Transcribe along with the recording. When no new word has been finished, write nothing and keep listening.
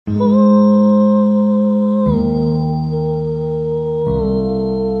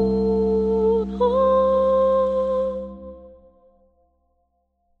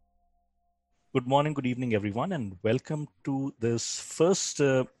Good morning, good evening, everyone, and welcome to this first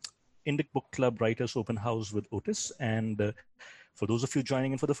Indic Book Club Writers Open House with Otis. And for those of you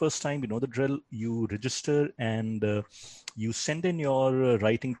joining in for the first time, you know the drill. You register and you send in your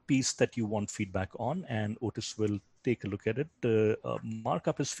writing piece that you want feedback on, and Otis will take a look at it, mark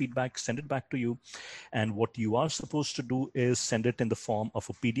up his feedback, send it back to you. And what you are supposed to do is send it in the form of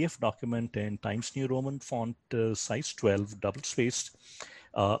a PDF document in Times New Roman font, size 12, double spaced,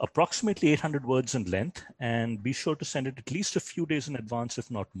 approximately 800 words in length, and be sure to send it at least a few days in advance, if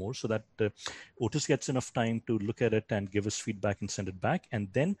not more, so that Otis gets enough time to look at it and give us feedback and send it back. And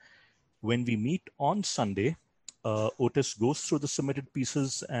then when we meet on Sunday, Otis goes through the submitted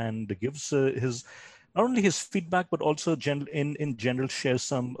pieces and gives his not only his feedback, but also in general shares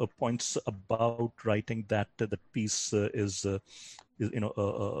some points about writing that the piece is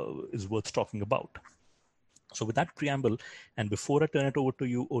worth talking about. So with that preamble, and before I turn it over to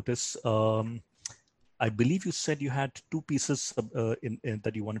you, Otis, I believe you said you had two pieces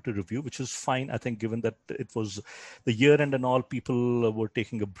that you wanted to review, which is fine. I think given that it was the year end and all, people were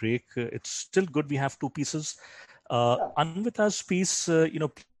taking a break. It's still good we have two pieces. Anvita's piece,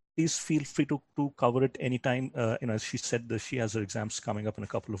 please feel free to cover it anytime. As she said, that she has her exams coming up in a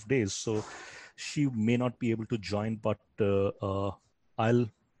couple of days, so she may not be able to join, but I'll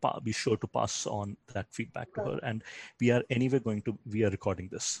be sure to pass on that feedback to her. And we are recording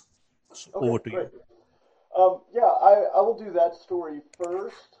this. So over to you. I will do that story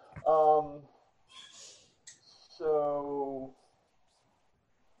first.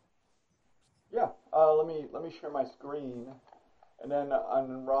 Let me share my screen, and then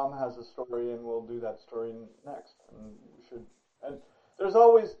Ram has a story, and we'll do that story next. And there's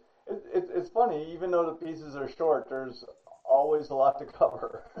always it's funny, even though the pieces are short, there's always a lot to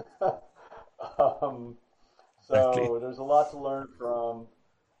cover. Exactly. There's a lot to learn from,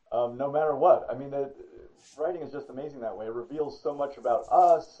 no matter what. I mean, writing is just amazing that way. It reveals so much about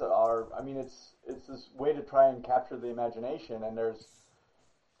us. It's this way to try and capture the imagination, and there's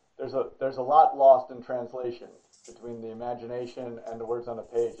a lot lost in translation between the imagination and the words on the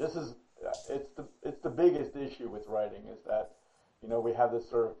page. It's the biggest issue with writing, is that we have this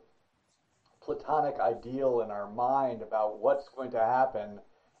sort of platonic ideal in our mind about what's going to happen,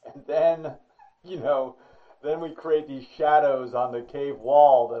 and then then we create these shadows on the cave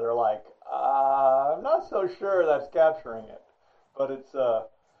wall that are like, I'm not so sure that's capturing it, but it's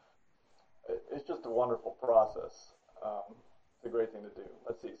just a wonderful process. It's a great thing to do.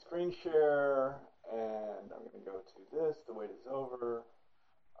 Let's see, screen share, and I'm going to go to this. The wait is over.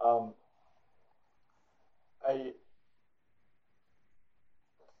 I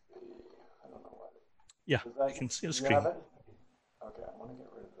don't know what. Yeah, I can see a screen. Okay, I want to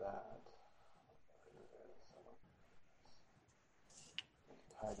get rid of that.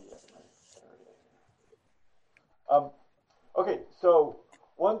 Tidy up my area. Okay, so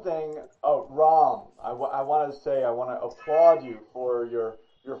one thing, Ram, I want to applaud you for your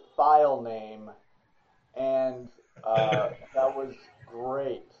file name, and that was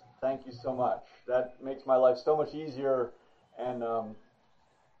great. Thank you so much. That makes my life so much easier, and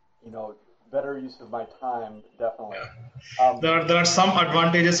better use of my time, definitely. There are some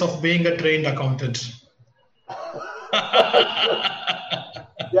advantages of being a trained accountant.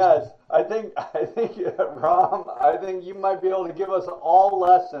 Yes, I think Ram, I think you might be able to give us all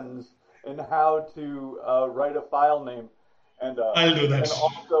lessons in how to write a file name, and I'll do that. And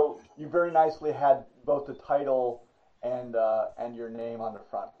also, you very nicely had both the title and your name on the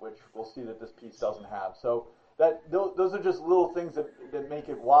front, which we'll see that this piece doesn't have. So those are just little things that make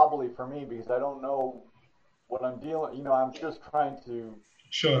it wobbly for me, because I don't know what I'm dealing. I'm just trying to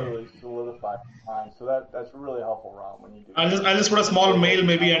really solidify mine. So that's really helpful, Ram, when you do. I'll just put a small mail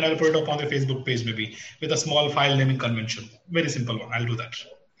maybe, and I'll put it up on the Facebook page maybe with a small file naming convention. Very simple one. I'll do that.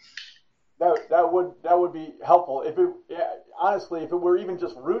 That would be helpful. Honestly, if it were even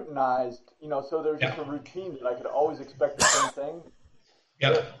just routinized, so there's just a routine that I could always expect the same thing.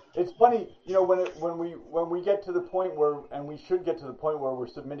 Yeah. It's funny, when we get to the point where, and we should get to the point where we're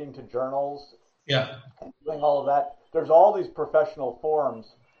submitting to journals. Yeah. And doing all of that, there's all these professional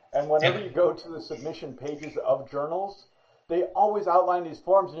forms, and whenever you go to the submission pages of journals, they always outline these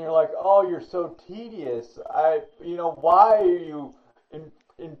forms, and you're like, oh, you're so tedious. Why are you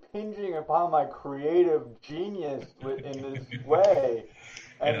impinging upon my creative genius in this way?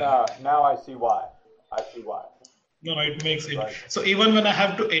 And now I see why. No, it makes it. Right. So even when I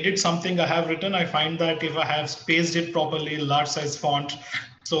have to edit something I have written, I find that if I have spaced it properly, large size font,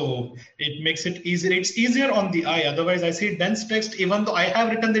 so it makes it easier. It's easier on the eye. Otherwise, I see dense text. Even though I have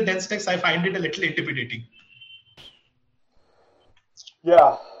written the dense text, I find it a little intimidating.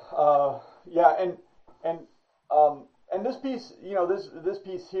 Yeah. Yeah, and this piece, this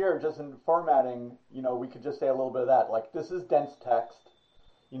piece here, just in formatting, we could just say a little bit of that. Like this is dense text.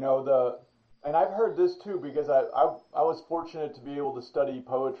 And I've heard this too because I was fortunate to be able to study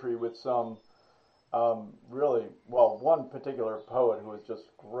poetry with some really well one particular poet who was just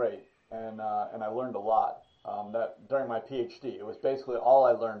great, and I learned a lot. That during my PhD, it was basically all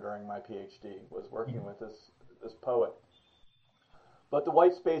I learned during my PhD was working with this poet. But the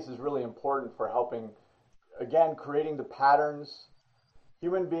white space is really important for helping, again, creating the patterns.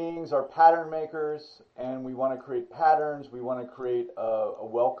 Human beings are pattern makers, and we want to create patterns. We want to create a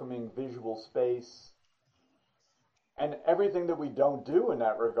welcoming visual space. And everything that we don't do in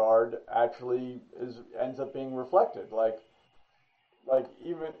that regard actually ends up being reflected. Like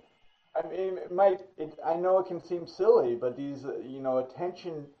even, I mean, I know it can seem silly, but these,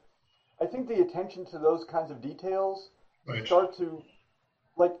 attention, I think the attention to those kinds of details Right. start to,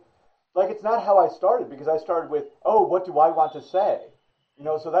 like, it's not how I started because I started with, oh, what do I want to say?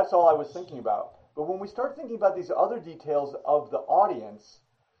 So that's all I was thinking about. But when we start thinking about these other details of the audience,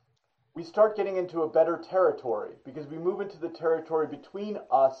 we start getting into a better territory because we move into the territory between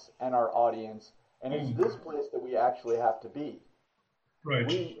us and our audience, and it's this place that we actually have to be. Right.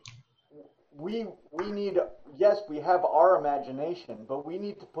 We need, yes, we have our imagination, but we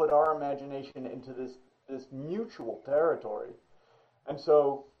need to put our imagination into this mutual territory. And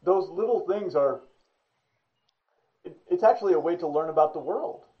so those little things it's actually a way to learn about the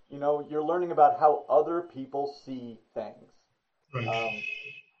world. You're learning about how other people see things. Right.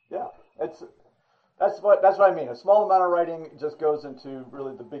 Yeah, that's what I mean. A small amount of writing just goes into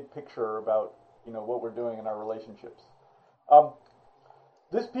really the big picture about what we're doing in our relationships.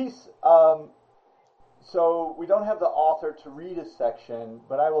 This piece, so we don't have the author to read a section,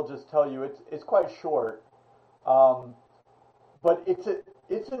 but I will just tell you it's quite short. But it's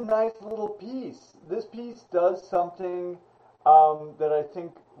a nice little piece. This piece does something that I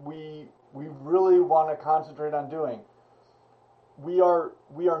think we really want to concentrate on doing. We are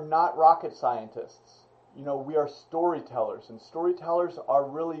not rocket scientists. We are storytellers, and storytellers are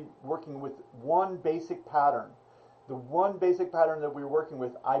really working with one basic pattern. The one basic pattern that we're working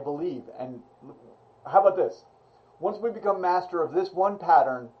with, I believe. And how about this? Once we become master of this one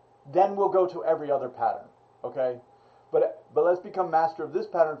pattern, then we'll go to every other pattern. Okay? But let's become master of this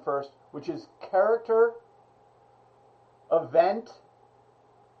pattern first, which is character, event,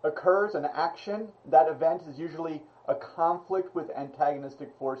 occurs, an action. That event is usually a conflict with antagonistic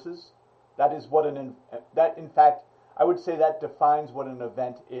forces. That is what in fact, I would say that defines what an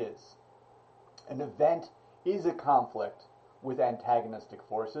event is. An event is a conflict with antagonistic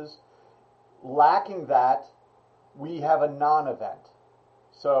forces. Lacking that, we have a non-event.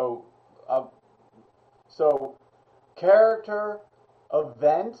 So character,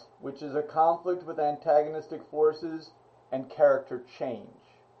 event, which is a conflict with antagonistic forces, and character change.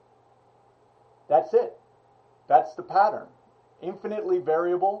 That's it. That's the pattern. Infinitely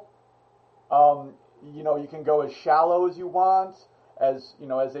variable. You can go as shallow as you want, as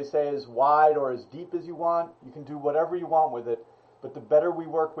they say, as wide or as deep as you want. You can do whatever you want with it. But the better we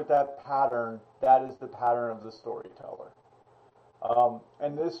work with that pattern, that is the pattern of the storyteller.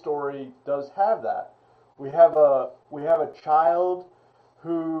 And this story does have that. We have a child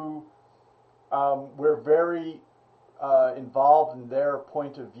who we're very involved in their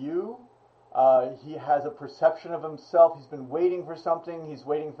point of view. He has a perception of himself. He's been waiting for something. He's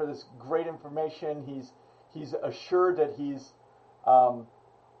waiting for this great information. He's assured that he's kind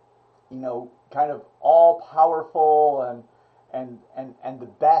of all powerful and the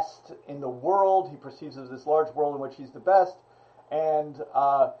best in the world. He perceives as this large world in which he's the best, and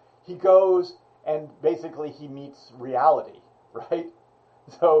he goes and basically he meets reality, right?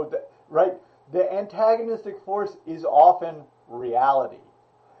 So the antagonistic force is often reality.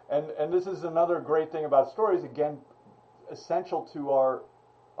 And this is another great thing about stories, again, essential to our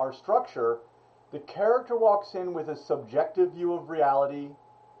structure. The character walks in with a subjective view of reality.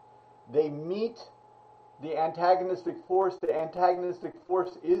 They meet the antagonistic force. The antagonistic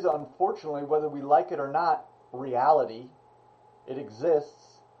force is, unfortunately, whether we like it or not, reality. It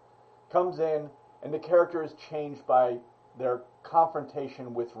exists, comes in, and the character is changed by their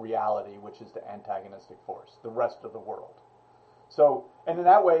confrontation with reality, which is the antagonistic force, the rest of the world. So, and in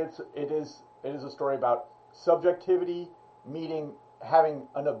that way, it is a story about subjectivity having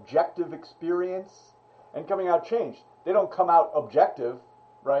an objective experience, and coming out changed. They don't come out objective,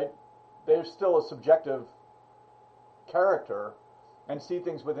 right? They're still a subjective character and see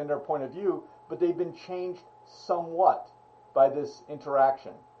things within their point of view, but they've been changed somewhat by this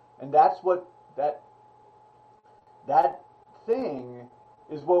interaction. And that's what that thing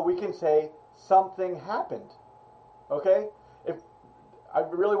is what we can say something happened. Okay? If I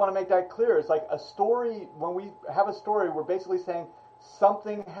really want to make that clear, it's like a story, when we have a story, we're basically saying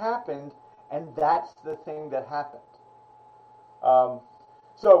something happened, and that's the thing that happened.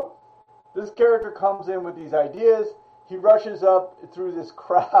 So this character comes in with these ideas. He rushes up through this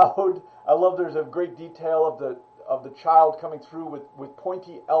crowd. I love there's a great detail of the child coming through with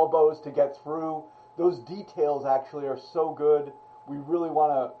pointy elbows to get through. Those details actually are so good. We really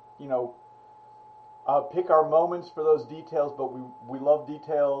want to, pick our moments for those details, but we love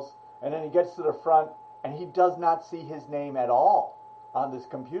details. And then he gets to the front, and he does not see his name at all on this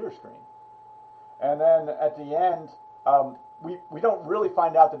computer screen. And then at the end, we don't really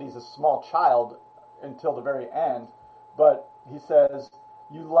find out that he's a small child until the very end, but he says,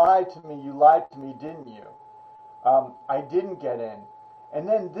 you lied to me, didn't you? I didn't get in. And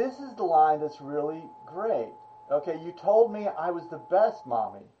then this is the line that's really great. Okay, you told me I was the best,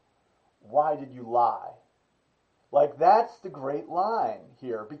 Mommy. Why did you lie? Like, that's the great line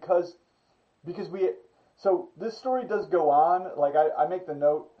here, because so this story does go on. Like, I make the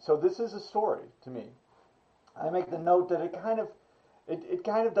note, so this is a story to me. I make the note that it kind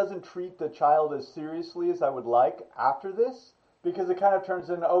of doesn't treat the child as seriously as I would like after this, because it kind of turns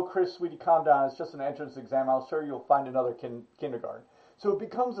into, oh, Chris, sweetie, calm down. It's just an entrance exam. I'm sure you'll find another kindergarten. So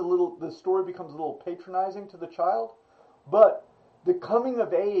the story becomes a little patronizing to the child. But the coming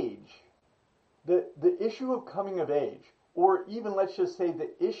of age, the issue of coming of age, or even let's just say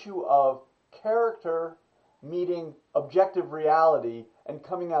the issue of character meeting objective reality and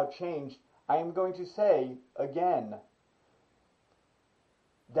coming out changed, I am going to say again,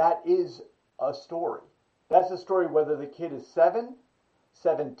 that is a story. That's a story whether the kid is 7,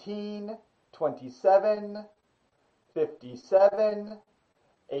 17, 27, 57,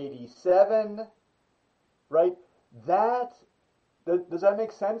 87, right? Does that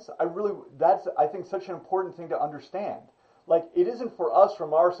make sense? That's, I think, such an important thing to understand. Like, it isn't for us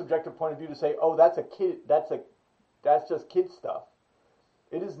from our subjective point of view to say, oh, that's just kid stuff.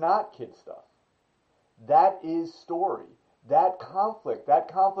 It is not kid stuff. That is story. That conflict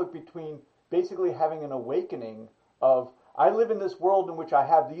between basically having an awakening of, I live in this world in which I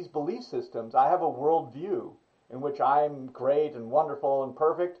have these belief systems. I have a world view in which I'm great and wonderful and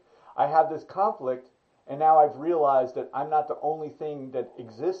perfect. I have this conflict, and now I've realized that I'm not the only thing that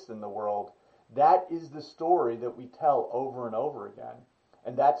exists in the world. That is the story that we tell over and over again.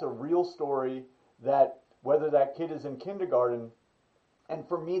 And that's a real story that, whether that kid is in kindergarten, and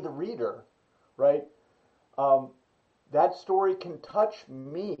for me, the reader, right, that story can touch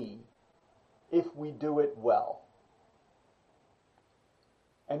me if we do it well.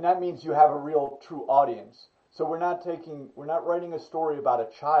 And that means you have a real, true audience. So we're not writing a story about a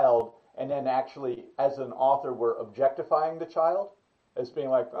child and then actually, as an author, we're objectifying the child as being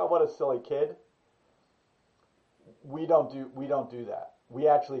like, oh, what a silly kid. We don't do that. We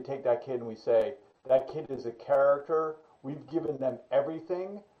actually take that kid and we say, that kid is a character. We've given them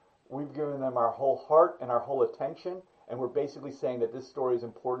everything. We've given them our whole heart and our whole attention. And we're basically saying that this story is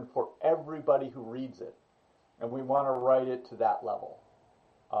important for everybody who reads it. And we want to write it to that level.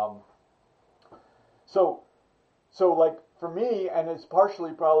 So like for me, and it's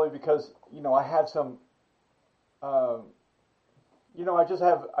partially probably because, I have some, I just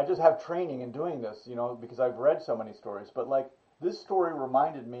have training in doing this, because I've read so many stories. But like this story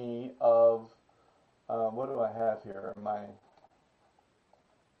reminded me of, what do I have here? I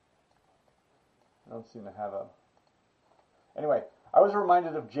don't seem to have anyway, I was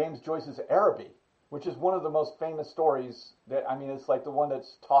reminded of James Joyce's Araby, which is one of the most famous stories it's like the one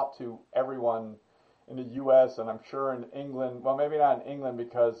that's taught to everyone in the U.S. and I'm sure in England. Well, maybe not in England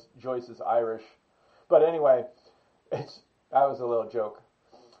because Joyce is Irish. But anyway, that was a little joke.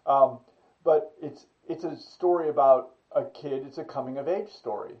 But it's a story about a kid. It's a coming of age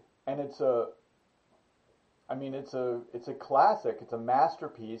story, and it's a classic. It's a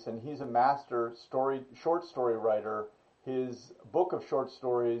masterpiece, and he's a master short story writer. His book of short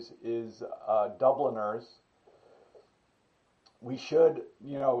stories is Dubliners. We should,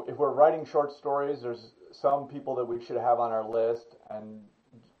 if we're writing short stories, there's some people that we should have on our list, and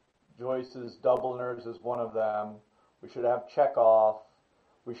Joyce's Dubliners is one of them. We should have Chekhov.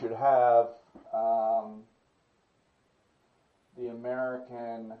 We should have the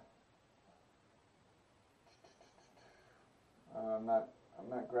American. I'm not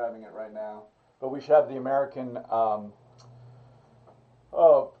grabbing it right now, but we should have the American.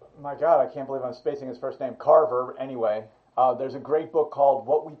 Oh my God, I can't believe I'm spacing his first name. Carver. Anyway, there's a great book called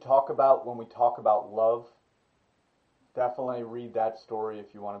What We Talk About When We Talk About Love. Definitely read that story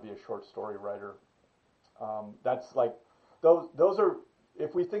if you want to be a short story writer. That's like those are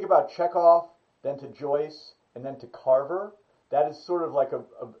if we think about Chekhov, then to Joyce, and then to Carver, that is sort of like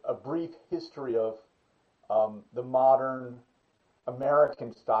a brief history of the modern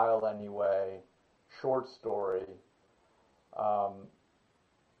American style, anyway, short story.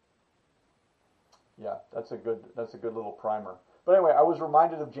 Yeah, that's a good little primer. But anyway, I was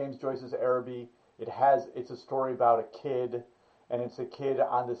reminded of James Joyce's Araby. It's a story about a kid, and it's a kid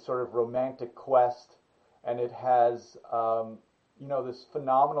on this sort of romantic quest, and it has this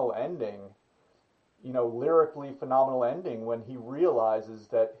phenomenal ending, lyrically phenomenal ending when he realizes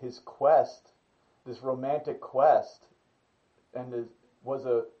that his quest, this romantic quest, was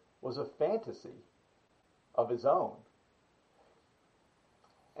a fantasy of his own.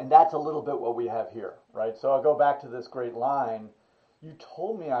 And that's a little bit what we have here, right? So I'll go back to this great line. You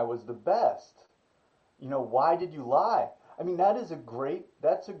told me I was the best. Why did you lie? I mean, that's a great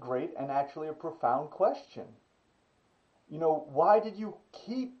and actually a profound question. Why did you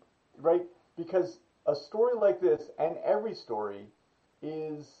keep, right? Because a story like this, and every story,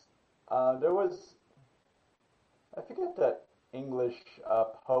 is, I forget that English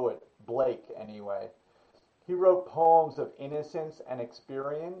poet, Blake anyway. He wrote poems of innocence and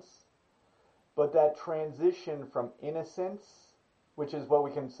experience, but that transition from innocence, which is what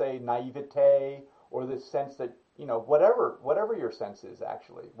we can say naivete, or this sense that, whatever your sense is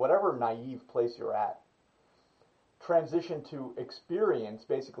actually, whatever naive place you're at, transition to experience,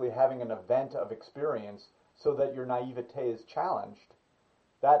 basically having an event of experience so that your naivete is challenged.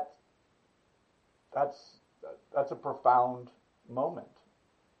 That's a profound moment.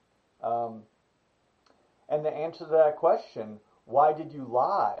 And the answer to that question, why did you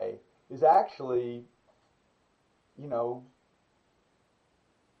lie, is actually,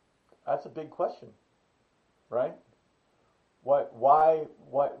 that's a big question, right? Why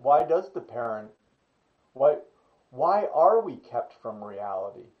does the parent, why are we kept from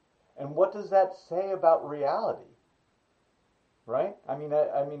reality? And what does that say about reality? Right? I mean,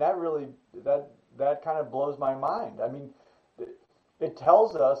 that really, that kind of blows my mind. I mean, it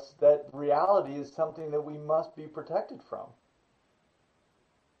tells us that reality is something that we must be protected from.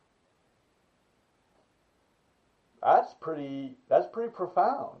 That's pretty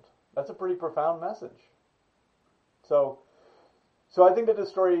profound. That's a pretty profound message. So I think that this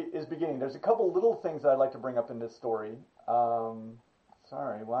story is beginning. There's a couple little things that I'd like to bring up in this story.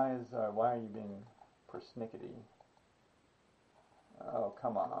 Sorry, why are you being persnickety? Oh,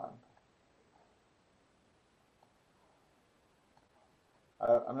 come on.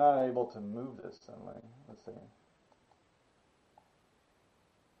 I'm not able to move this suddenly. Let's see.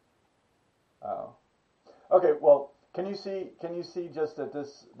 Oh. Okay, well, can you see just at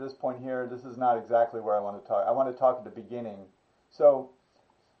this point here, this is not exactly where I want to talk. I want to talk at the beginning. So,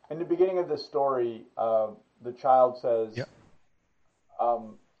 in the beginning of this story, the child says, yeah.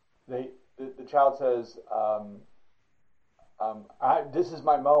 The child says, this is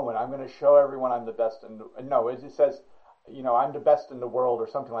my moment. I'm going to show everyone I'm the best. No, it says, I'm the best in the world or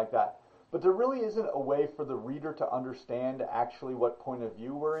something like that. But there really isn't a way for the reader to understand actually what point of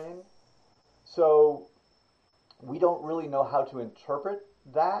view we're in. So we don't really know how to interpret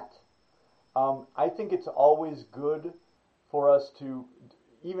that. I think it's always good for us to,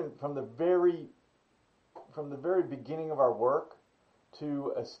 even from the very beginning of our work,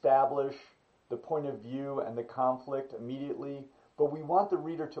 to establish the point of view and the conflict immediately. But we want the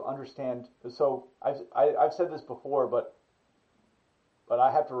reader to understand. So I've said this before, but I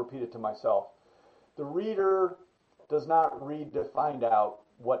have to repeat it to myself. The reader does not read to find out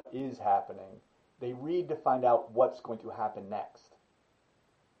what is happening. They read to find out what's going to happen next.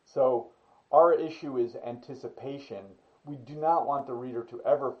 So our issue is anticipation. We do not want the reader to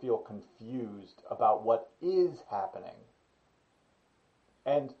ever feel confused about what is happening.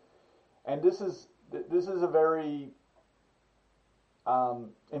 And this is a very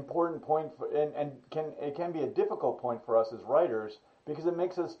important point, it can be a difficult point for us as writers, because it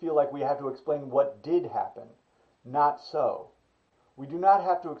makes us feel like we have to explain what did happen. Not so. We do not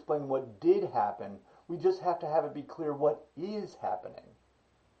have to explain what did happen. We just have to have it be clear what is happening.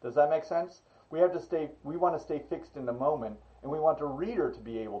 Does that make sense? We want to stay fixed in the moment, and we want the reader to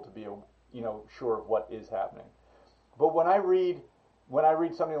be able to be, sure of what is happening. But when I read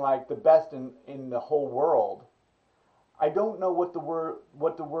something like the best in the whole world, I don't know what the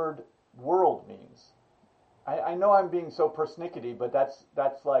word world means. I know I'm being so persnickety, but that's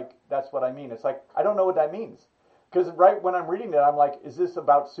what I mean. It's like, I don't know what that means. Because right when I'm reading that, I'm like, is this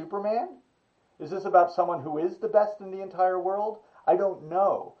about Superman? Is this about someone who is the best in the entire world? I don't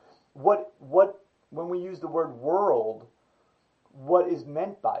know. When we use the word world, what is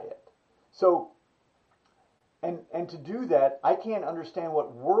meant by it? So And to do that, I can't understand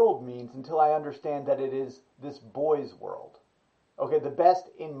what world means until I understand that it is this boy's world. Okay, the best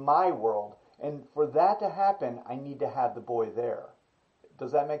in my world. And for that to happen, I need to have the boy there.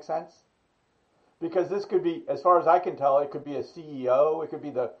 Does that make sense? Because this could be, as far as I can tell, it could be a CEO, it could be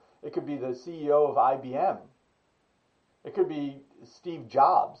the CEO of IBM. It could be Steve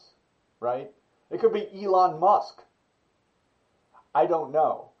Jobs, right? It could be Elon Musk. I don't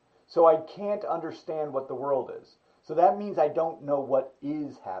know. So I can't understand what the world is. So that means I don't know what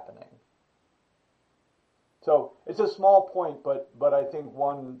is happening. So it's a small point, but I think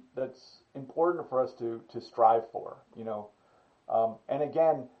one that's important for us to strive for, you know. And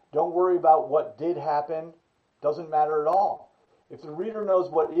again, don't worry about what did happen. Doesn't matter at all. If the reader knows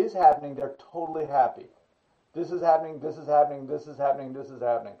what is happening, they're totally happy. This is happening, this is happening, this is happening, this is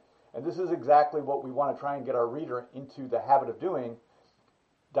happening. And this is exactly what we want to try and get our reader into the habit of doing,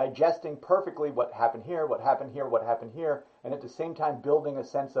 digesting perfectly what happened here, what happened here, what happened here, and at the same time building a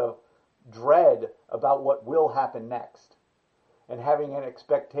sense of dread about what will happen next. And having an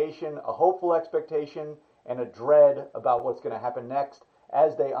expectation, a hopeful expectation, and a dread about what's going to happen next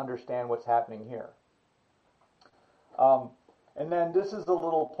as they understand what's happening here. And then this is a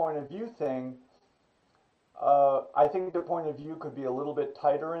little point of view thing. I think the point of view could be a little bit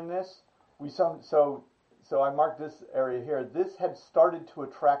tighter in this. So I marked this area here. This had started to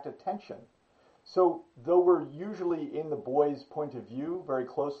attract attention. So though we're usually in the boy's point of view very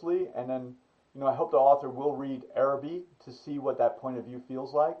closely, and then, you know, I hope the author will read Araby to see what that point of view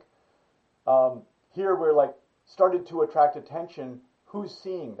feels like. Here we're like, started to attract attention. Who's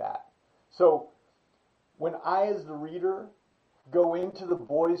seeing that? So when I, as the reader, go into the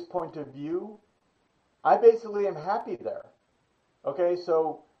boy's point of view, I basically am happy there. Okay,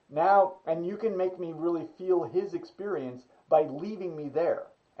 so now, and you can make me really feel his experience by leaving me there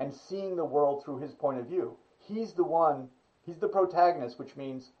and seeing the world through his point of view. He's the one, he's the protagonist, which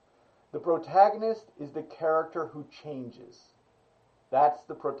means the protagonist is the character who changes. That's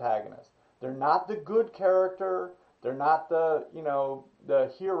the protagonist. They're not the good character. They're not the, you know,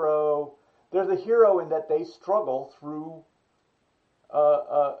 the hero. They're the hero in that they struggle through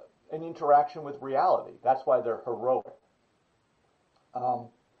an interaction with reality. That's why they're heroic.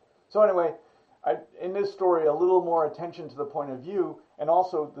 So anyway, in this story, a little more attention to the point of view, and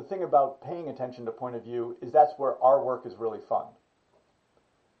also the thing about paying attention to point of view is that's where our work is really fun.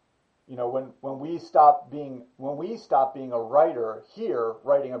 You know, when we stop being a writer here,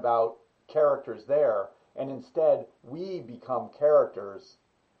 writing about characters there, and instead we become characters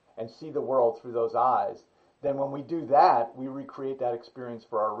and see the world through those eyes, then when we do that, we recreate that experience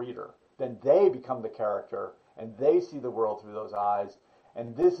for our reader. Then they become the character, and they see the world through those eyes.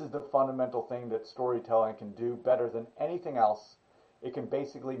 And this is the fundamental thing that storytelling can do better than anything else. It can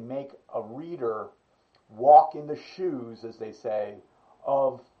basically make a reader walk in the shoes, as they say,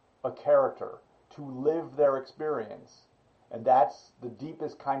 of a character, to live their experience. And that's the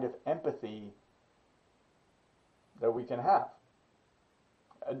deepest kind of empathy that we can have.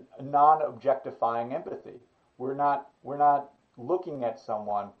 A non-objectifying empathy. We're not looking at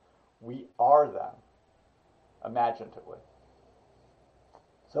someone, we are them, imaginatively.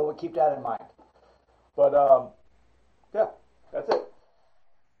 So we'll keep that in mind. But yeah, that's it.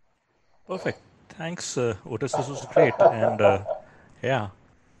 Perfect. Thanks, Otis. This was great. And yeah.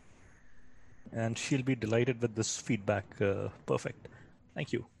 And she'll be delighted with this feedback. Perfect.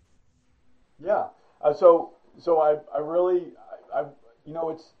 Thank you. Yeah. So I really, you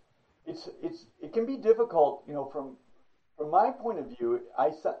know, it can be difficult, you know, from my point of view.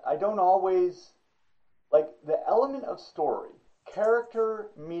 I don't always like the element of story. Character,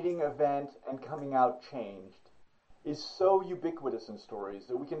 meeting, event, and coming out changed is so ubiquitous in stories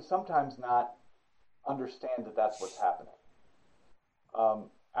that we can sometimes not understand that that's what's happening.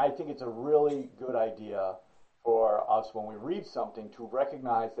 I think it's a really good idea for us when we read something to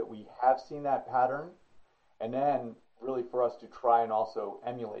recognize that we have seen that pattern, and then really for us to try and also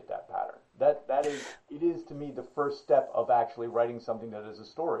emulate that pattern. It is to me the first step of actually writing something that is a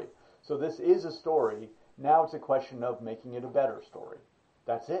story. So this is a story. Now it's a question of making it a better story.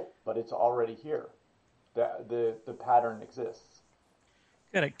 That's it, but it's already here. The pattern exists.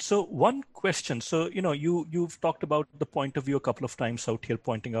 Correct. So one question. So, you know, you've talked about the point of view a couple of times out here,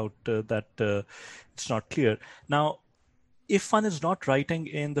 pointing out that it's not clear. Now, if one is not writing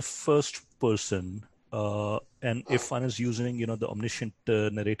in the first person, and if one is using, you know, the omniscient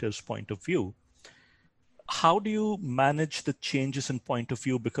narrator's point of view, how do you manage the changes in point of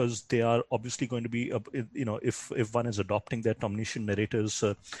view? Because they are obviously going to be, you know, if one is adopting that omniscient narrator's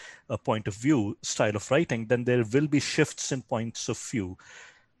point of view style of writing, then there will be shifts in points of view.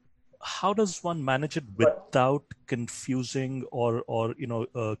 how does one manage it Right. without confusing or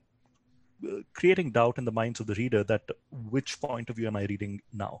creating doubt in the minds of the reader that which point of view am I reading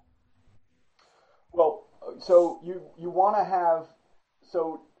now? Well, so you want to have,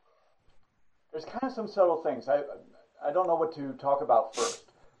 so there's kind of some subtle things. I don't know what to talk about first,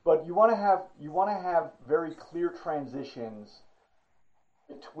 but you want to have very clear transitions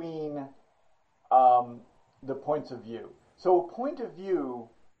between the points of view. So a point of view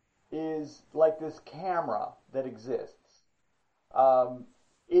is like this camera that exists. Um,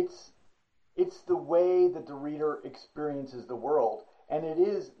 it's it's the way that the reader experiences the world, and it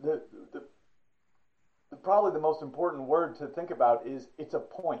is probably the most important word to think about is it's a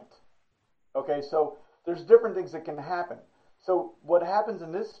point. Okay, so there's different things that can happen. So what happens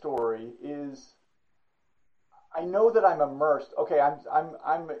in this story is I know that I'm immersed. Okay,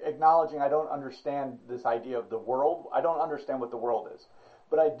 I'm acknowledging I don't understand this idea of the world. I don't understand what the world is.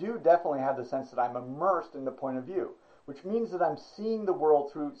 But I do definitely have the sense that I'm immersed in the point of view, which means that I'm seeing the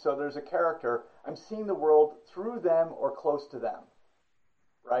world through, so there's a character, I'm seeing the world through them or close to them,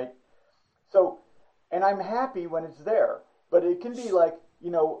 right? So, and I'm happy when it's there, but it can be like,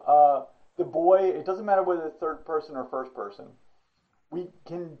 the boy, it doesn't matter whether it's third person or first person. We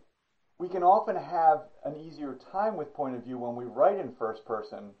can we can often have an easier time with point of view when we write in first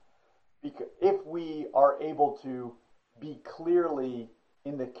person because if we are able to be clearly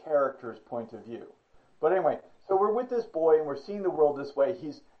in the character's point of view. But anyway, so we're with this boy and we're seeing the world this way.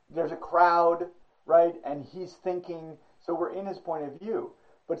 There's a crowd, right? And he's thinking, so we're in his point of view.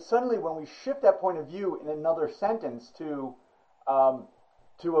 But suddenly when we shift that point of view in another sentence um,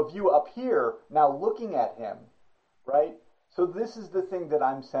 to a view up here, now looking at him, right? So this is the thing that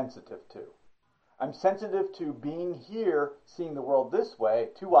I'm sensitive to. I'm sensitive to being here, seeing the world this way,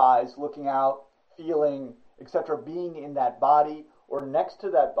 two eyes looking out, feeling, etc., being in that body or next to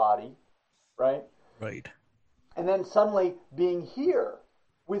that body, right? Right. And then suddenly being here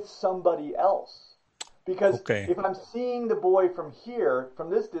with somebody else. Because Okay. if I'm seeing the boy from here, from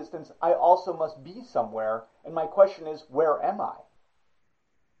this distance, I also must be somewhere. And my question is, where am I?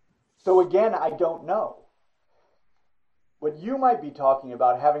 So again, I don't know. What you might be talking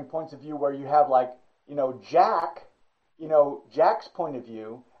about having points of view where you have like, Jack, Jack's point of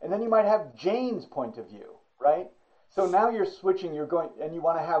view, and then you might have Jane's point of view, right? So now you're switching, you're going, and you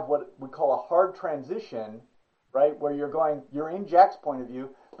want to have what we call a hard transition, right? Where you're in Jack's point of view,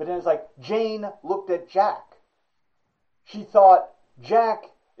 but then it's like Jane looked at Jack. She thought Jack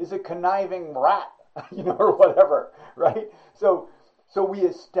is a conniving rat, or whatever, right? So we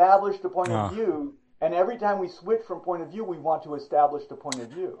established a point of Ah. view, and every time we switch from point of view, we want to establish the point of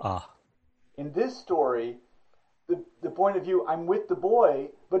view. Ah. In this story, the point of view, I'm with the boy,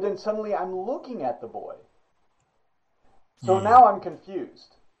 but then suddenly I'm looking at the boy. So now I'm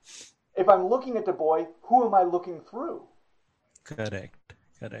confused. If I'm looking at the boy, who am I looking through? Correct.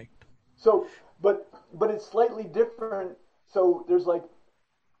 Correct. So, but it's slightly different. So there's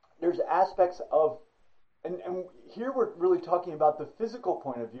aspects of, and here we're really talking about the physical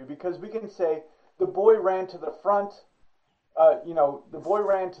point of view because we can say the boy ran to the front. The boy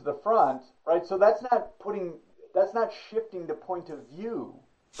ran to the front, right? So that's not shifting the point of view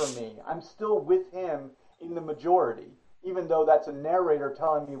for me. I'm still with him in the majority, even though that's a narrator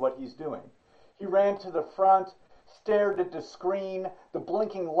telling me what he's doing. He ran to the front, stared at the screen, the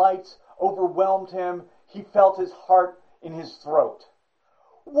blinking lights overwhelmed him. He felt his heart in his throat.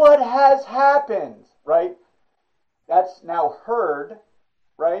 What has happened? Right? That's now heard,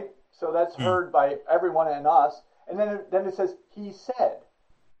 right? So that's heard by everyone and us. And then it says, he said,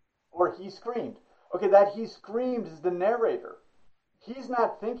 or he screamed. Okay, that he screamed is the narrator. He's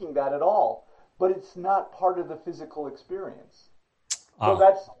not thinking that at all, but it's not part of the physical experience. So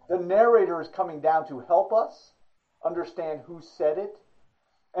that's the narrator is coming down to help us understand who said it.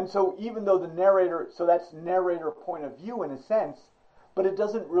 And so even though the narrator, so that's narrator point of view in a sense, but it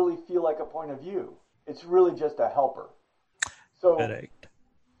doesn't really feel like a point of view. It's really just a helper. So, Correct.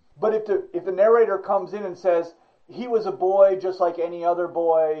 but if the narrator comes in and says, he was a boy just like any other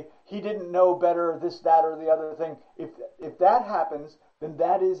boy, he didn't know better, this, that, or the other thing, if that happens, then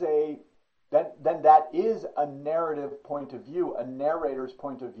that is a narrative point of view, a narrator's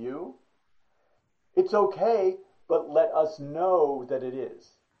point of view. It's okay, but let us know that it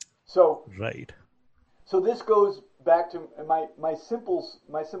is. So Right. so this goes back to my simple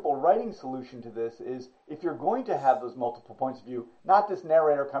writing solution to this is if you're going to have those multiple points of view, not this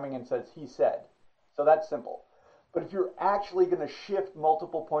narrator coming in and says he said. So that's simple. But if you're actually going to shift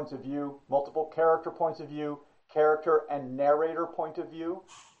multiple points of view, multiple character points of view, character and narrator point of view,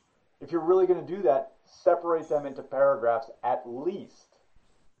 if you're really going to do that, separate them into paragraphs at least.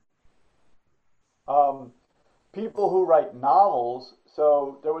 Um, People who write novels,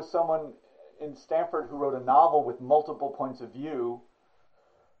 so there was someone in Stanford who wrote a novel with multiple points of view.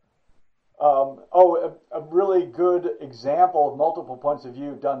 A really good example of multiple points of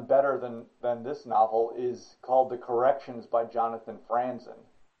view done better than this novel is called The Corrections by Jonathan Franzen.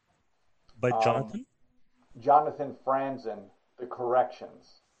 By Um, Jonathan? Jonathan Franzen, The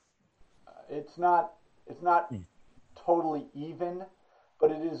Corrections. It's not it's not Hmm. totally even,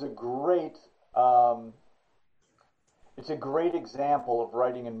 but it is a great um, it's a great example of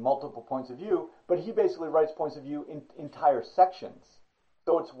writing in multiple points of view. But he basically writes points of view in entire sections.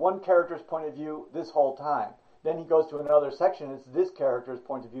 So it's one character's point of view this whole time. Then he goes to another section. It's this character's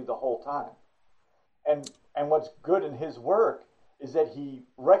point of view the whole time. And what's good in his work is that he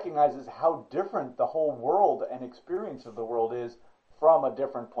recognizes how different the whole world and experience of the world is from a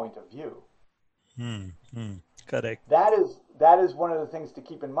different point of view. Hmm. Hmm. Correct. That is one of the things to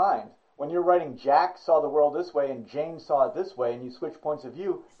keep in mind. When you're writing Jack saw the world this way and Jane saw it this way and you switch points of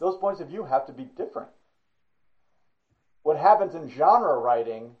view, those points of view have to be different. What happens in genre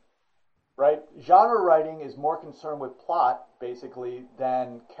writing, right? Genre writing is more concerned with plot basically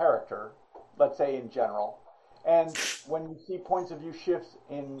than character, let's say in general. And when you see points of view shifts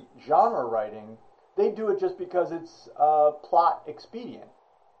in genre writing, they do it just because it's plot expedient.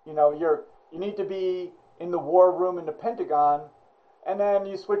 You need to be in the war room in the Pentagon, and then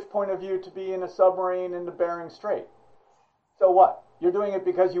you switch point of view to be in a submarine in the Bering Strait. So what? You're doing it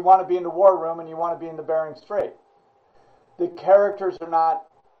because you want to be in the war room and you want to be in the Bering Strait. The characters are not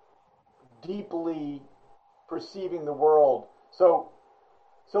deeply perceiving the world. So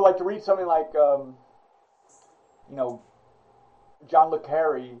like to read something like you know John le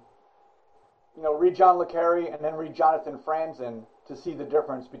Carre, read John le Carre and then read Jonathan Franzen to see the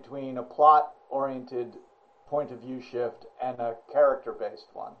difference between a plot-oriented point of view shift and a character-based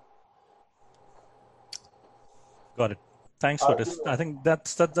one. Got it. Thanks, Uh, Otis. I think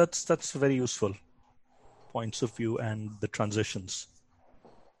that's very useful. Points of view and the transitions.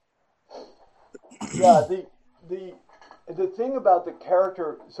 yeah, the the thing about the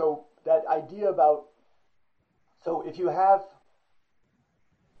character, so that idea about so if you have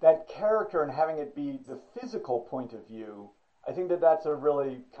that character and having it be the physical point of view, I think that that's a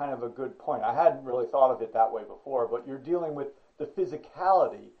really kind of a good point. I hadn't really thought of it that way before, but you're dealing with the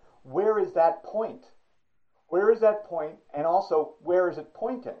physicality. Where is that point? Where is that point? And also, where is it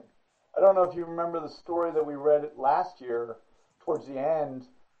pointing? I don't know if you remember the story that we read last year towards the end.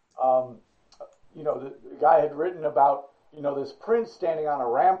 Um, the guy had written about, this prince standing on a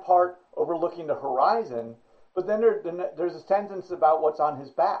rampart overlooking the horizon, but then there's a sentence about what's on his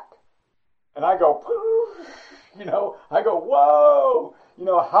back. And I go, poof, I go, whoa,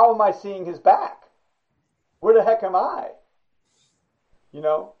 how am I seeing his back? Where the heck am I? You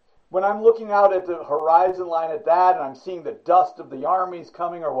know, when I'm looking out at the horizon line at that and I'm seeing the dust of the armies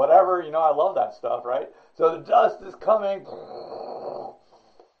coming or whatever, I love that stuff, right? So the dust is coming,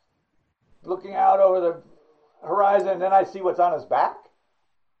 looking out over the horizon, and then I see what's on his back.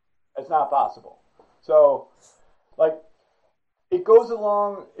 It's not possible. So, like, it goes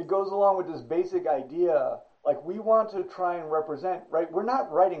along with this basic idea. Like, we want to try and represent, right? We're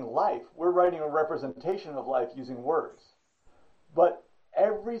not writing life. We're writing a representation of life using words. But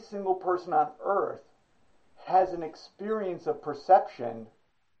every single person on earth has an experience of perception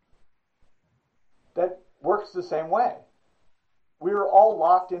that works the same way. We're all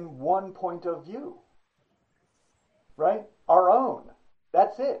locked in one point of view, right? Our own.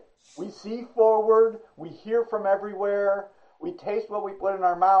 That's it. We see forward, we hear from everywhere, we taste what we put in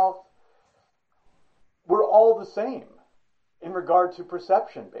our mouth. We're all the same in regard to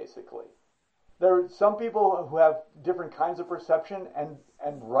perception, basically. There are some people who have different kinds of perception, and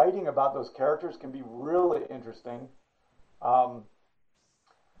writing about those characters can be really interesting. Um,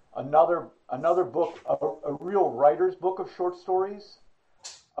 another book, a real writer's book of short stories.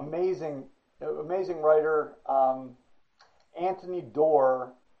 Amazing writer, Anthony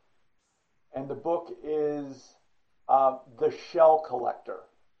Doerr, and the book is The Shell Collector,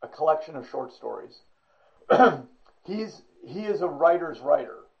 a collection of short stories. He is a writer's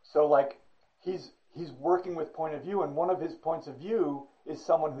writer, so like he's working with point of view, and one of his points of view is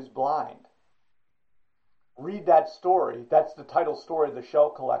someone who's blind. Read that story. That's the title story, The Shell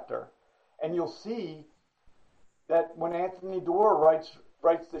Collector, and you'll see that when Anthony Doerr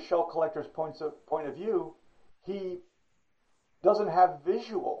writes the Shell Collector's point of view, he doesn't have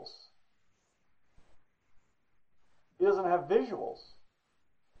visuals. He doesn't have visuals.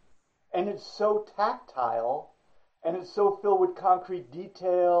 And it's so tactile, and it's so filled with concrete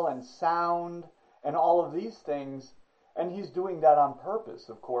detail and sound and all of these things. And he's doing that on purpose,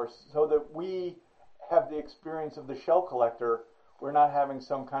 of course, so that we have the experience of the shell collector. We're not having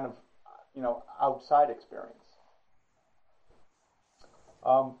some kind of, outside experience.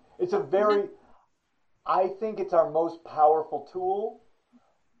 It's a very, I think it's our most powerful tool,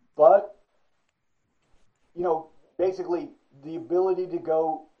 but, basically the ability to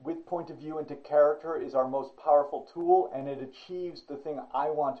go with point of view into character is our most powerful tool, and it achieves the thing I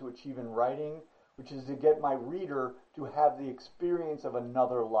want to achieve in writing, which is to get my reader to have the experience of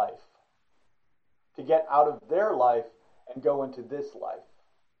another life, to get out of their life and go into this life,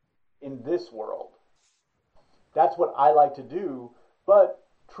 in this world. That's what I like to do, but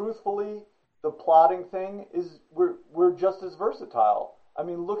truthfully, the plotting thing is we're just as versatile. I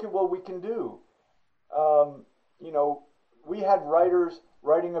mean, look at what we can do. We had writers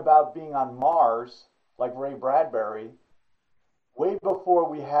writing about being on Mars, like Ray Bradbury, way before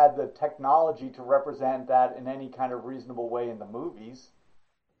we had the technology to represent that in any kind of reasonable way in the movies.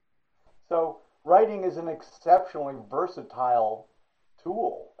 So writing is an exceptionally versatile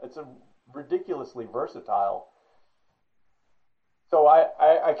tool. It's a ridiculously versatile. So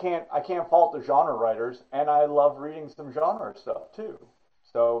I can't fault the genre writers, and I love reading some genre stuff too.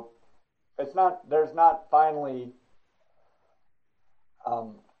 So there's not finally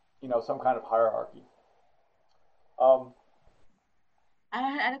some kind of hierarchy. I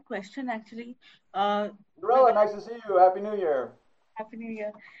had a question actually. Dorella, nice to see you. Happy New Year. Happy New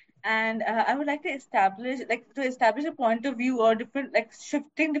Year. And I would like to establish a point of view or different,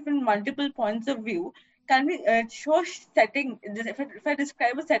 shifting different multiple points of view. Can we show setting? If I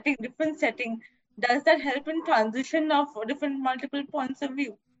describe a setting, different setting, does that help in transition of different multiple points of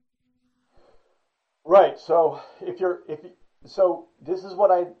view? Right. So this is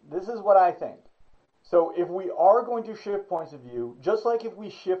what I think. So if we are going to shift points of view, just like if we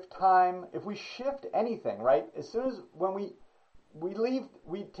shift time, if we shift anything, right? As soon as when we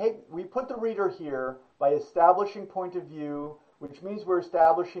put the reader here by establishing point of view, which means we're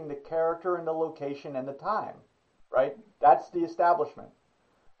establishing the character and the location and the time, right? That's the establishment,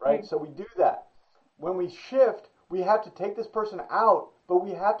 right? So we do that. When we shift, we have to take this person out, but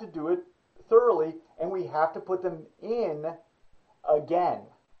we have to do it thoroughly, and we have to put them in again.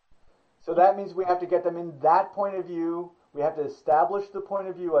 So that means we have to get them in that point of view. We have to establish the point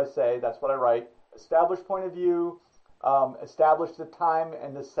of view, I say. That's what I write. Establish point of view, establish the time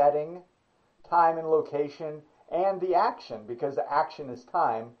and the setting, time and location, and the action, because the action is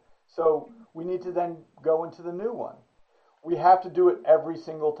time. So we need to then go into the new one. We have to do it every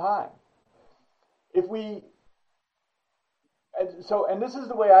single time. And this is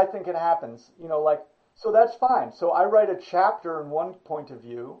the way I think it happens, so that's fine. So I write a chapter in one point of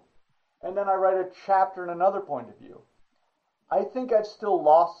view, and then I write a chapter in another point of view. I think I've still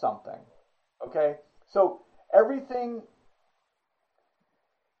lost something, okay? So everything,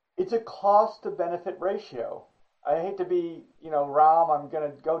 it's a cost to benefit ratio. I hate to be, Ram, I'm going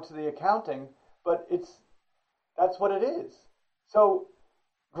to go to the accounting, but that's what it is. So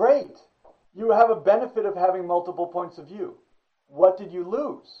great. You have a benefit of having multiple points of view. What did you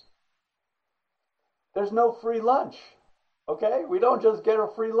lose? There's no free lunch. Okay? We don't just get a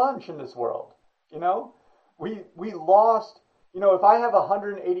free lunch in this world. We lost, if I have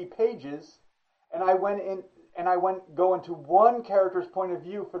 180 pages and I go into one character's point of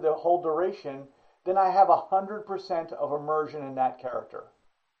view for the whole duration, then I have 100% of immersion in that character.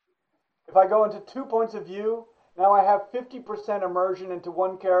 If I go into 2 points of view, now I have 50% immersion into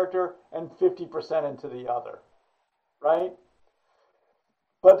one character and 50% into the other, right?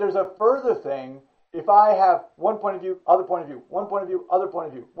 But there's a further thing. If I have one point of view, other point of view, one point of view, other point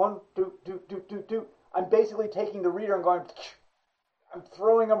of view, 1, 2, 2, 2, 2, 2, I'm basically taking the reader and going, I'm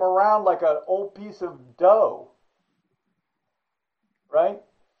throwing them around like an old piece of dough, right?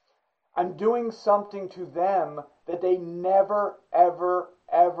 I'm doing something to them that they never, ever,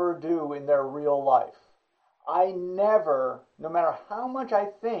 ever do in their real life. I never, no matter how much I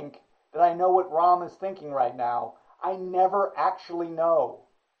think that I know what Ram is thinking right now, I never actually know.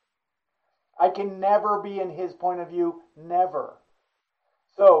 I can never be in his point of view, never.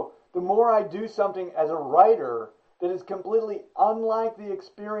 So the more I do something as a writer that is completely unlike the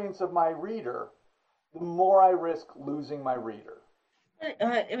experience of my reader, the more I risk losing my reader.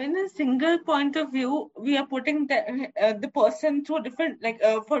 In a single point of view, we are putting the person through different,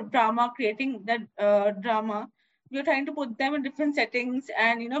 for drama, creating that drama, we are trying to put them in different settings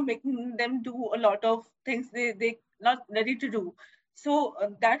and, making them do a lot of things they not ready to do. So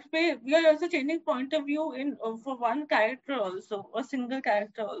that way, we are also changing point of view for one character also, a single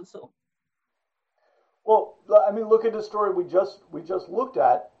character also. Well, I mean, look at the story we just looked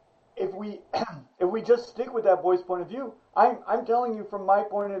at. if we if we just stick with that boy's point of view, I'm telling you from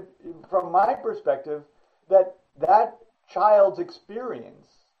my perspective that that child's experience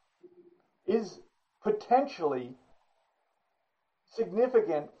is potentially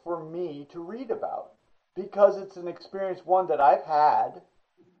significant for me to read about because it's an experience, one, that I've had,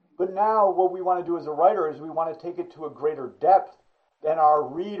 but now what we want to do as a writer is we want to take it to a greater depth than our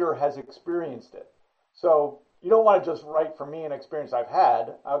reader has experienced it. So you don't want to just write for me an experience I've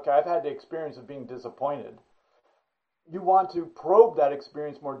had. Okay, I've had the experience of being disappointed. You want to probe that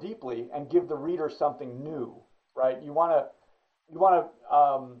experience more deeply and give the reader something new, right? You want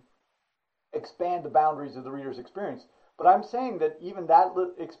to expand the boundaries of the reader's experience. But I'm saying that even that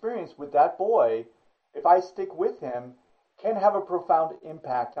experience with that boy, if I stick with him, can have a profound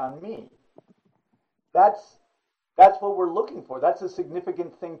impact on me. That's what we're looking for. That's a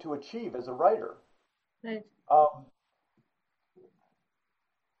significant thing to achieve as a writer. Right.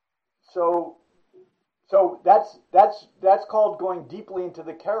 So that's called going deeply into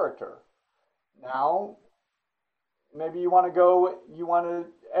the character. Now, maybe you want to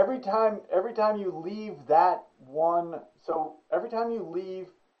every time you leave that one, so every time you leave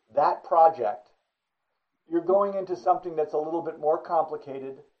that project, you're going into something that's a little bit more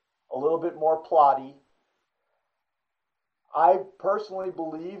complicated, a little bit more plotty. I personally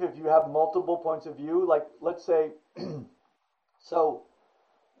believe if you have multiple points of view, like let's say, so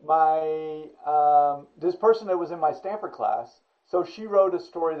my this person that was in my Stanford class, so she wrote a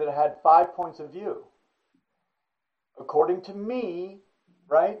story that had 5 points of view. According to me,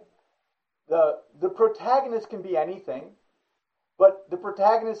 right, the protagonist can be anything, but the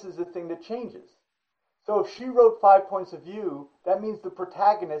protagonist is the thing that changes. So if she wrote 5 points of view, that means the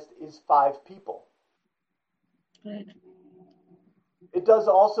protagonist is 5 people. Right. It does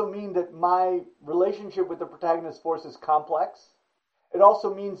also mean that my relationship with the protagonist force is complex. It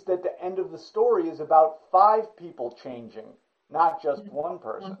also means that the end of the story is about 5 people changing, not just one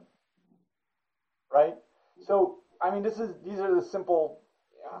person. Right? So, I mean, these are the simple.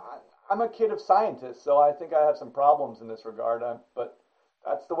 I'm a kid of scientists, so I think I have some problems in this regard, but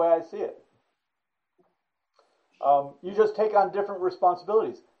that's the way I see it. You just take on different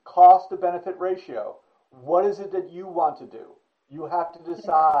responsibilities. Cost to benefit ratio. What is it that you want to do? You have to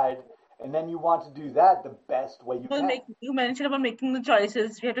decide, and then you want to do that the best way you can. You mentioned about making the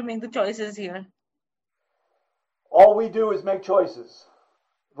choices. We have to make the choices here. All we do is make choices.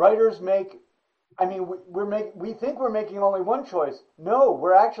 Writers make. I mean, we think we're making only one choice. No,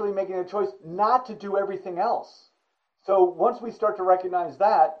 we're actually making a choice not to do everything else. So once we start to recognize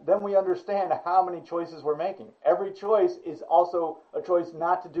that, then we understand how many choices we're making. Every choice is also a choice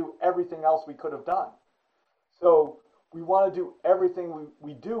not to do everything else we could have done. So we want to do everything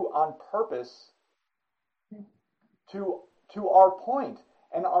we do on purpose to our point.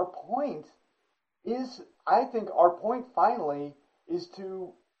 And our point is, I think our point finally is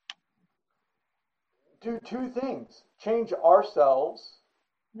to do 2 things. Change ourselves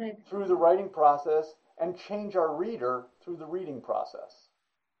through the writing process and change our reader through the reading process.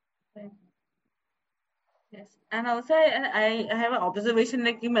 Right. Yes. And also I have an observation,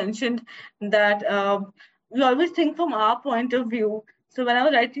 like you mentioned, that we always think from our point of view. So when I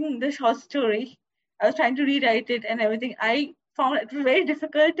was writing the short story, I was trying to rewrite it and everything. I found it very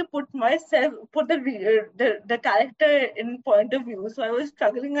difficult to put the character in point of view. So I was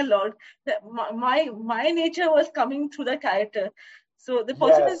struggling a lot. My nature was coming through the character. So the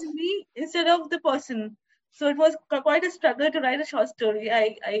person is me instead of the person. So it was quite a struggle to write a short story.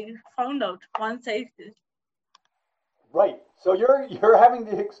 I found out once I did. Right. So you're having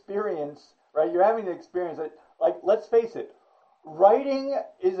the experience, right? You're having the experience that, like, let's face it, writing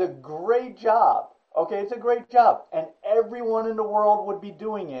is a great job. Okay, it's a great job. And everyone in the world would be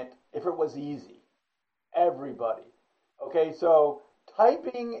doing it if it was easy. Everybody. Okay, so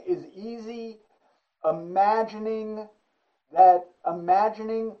typing is easy. Imagining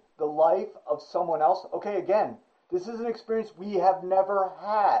the life of someone else. Okay, again, this is an experience we have never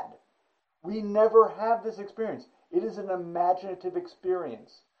had. We never have this experience. It is an imaginative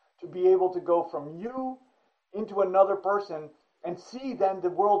experience to be able to go from you into another person and see then the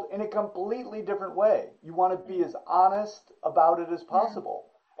world in a completely different way. You want to be as honest about it as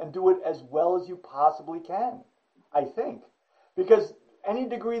possible and do it as well as you possibly can, I think. Because any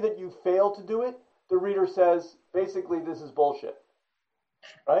degree that you fail to do it, the reader says, basically, this is bullshit.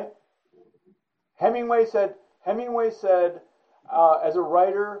 Right? Hemingway said, as a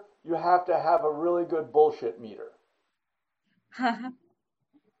writer, you have to have a really good bullshit meter.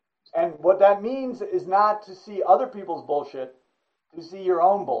 And what that means is not to see other people's bullshit, to see your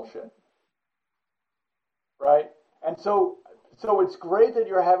own bullshit. Right? And so So it's great that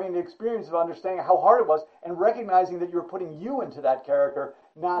you're having the experience of understanding how hard it was and recognizing that you're putting you into that character,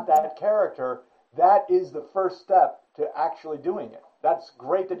 not that character. That is the first step to actually doing it. That's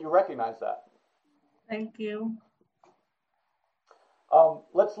great that you recognize that. Thank you.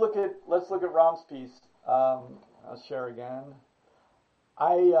 Let's look at Ram's piece. I'll share again.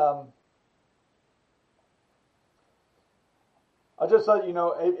 I'll just let you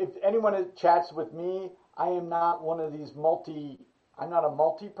know, if anyone chats with me, I am not one of these I'm not a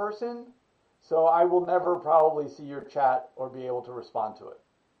multi person, so I will never probably see your chat or be able to respond to it.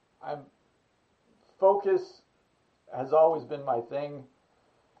 Focus has always been my thing.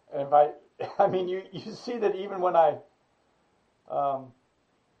 And I mean, you see that even when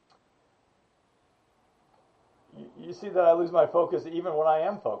you see that I lose my focus even when I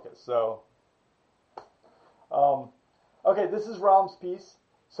am focused. So, okay, this is Ram's piece.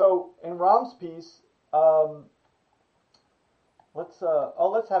 So in Ram's piece, let's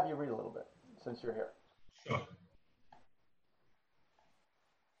have you read a little bit since you're here. Sure.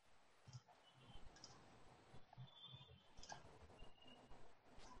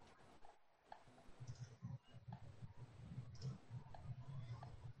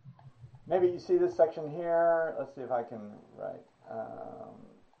 Maybe you see this section here. Let's see if I can write.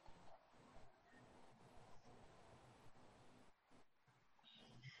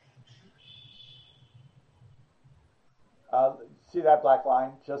 See that black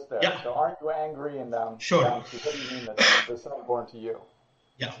line just there? Yeah. So aren't you angry? And sure. Down to what do you mean that the son born to you?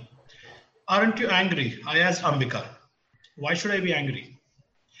 Yeah. Aren't you angry? I asked Ambika. Why should I be angry?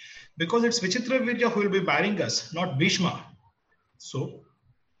 Because it's Vichitravirya who will be marrying us, not Bhishma. So?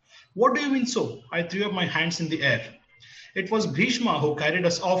 What do you mean so? I threw up my hands in the air. It was Bhishma who carried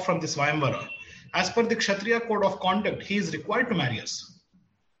us off from this Swayamvara. As per the Kshatriya code of conduct, he is required to marry us.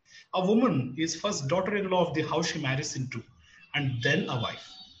 A woman is first daughter-in-law of the house she marries into, and then a wife.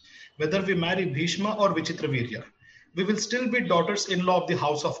 Whether we marry Bhishma or Vichitravirya, we will still be daughters-in-law of the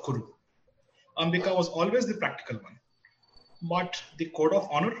house of Kuru. Ambika was always the practical one. But the code of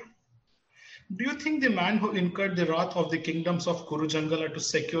honor? Do you think the man who incurred the wrath of the kingdoms of Kuru Jangala to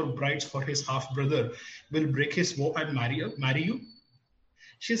secure brides for his half-brother will break his vow and marry you?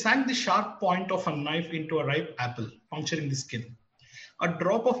 She sank the sharp point of a knife into a ripe apple, puncturing the skin. A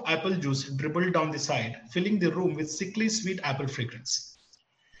drop of apple juice dribbled down the side, filling the room with sickly sweet apple fragrance.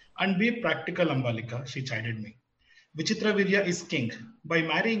 And be practical, Ambalika, she chided me. Vichitravirya is king. By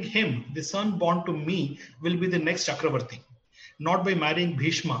marrying him, the son born to me will be the next Chakravarti. Not by marrying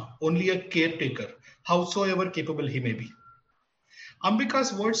Bhishma, only a caretaker, howsoever capable he may be.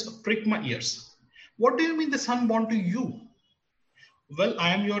 Ambika's words pricked my ears. What do you mean the son born to you? Well, I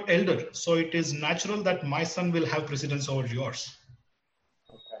am your elder, so it is natural that my son will have precedence over yours.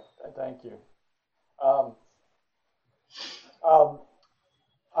 Okay, thank you.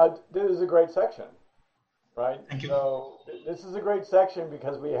 This is a great section, right? Thank you. So this is a great section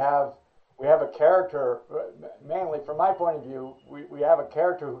because we have a character, mainly from my point of view, we have a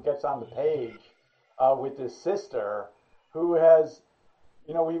character who gets on the page with this sister who has,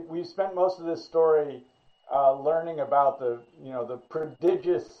 we spent most of this story learning about the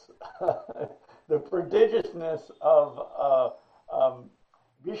prodigiousness of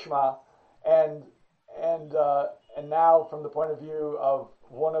Bhishma, and now from the point of view of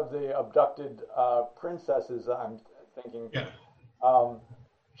one of the abducted princesses, I'm thinking. Yeah.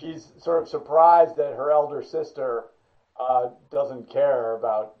 She's sort of surprised that her elder sister doesn't care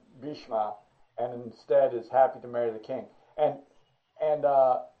about Bhishma and instead is happy to marry the king. And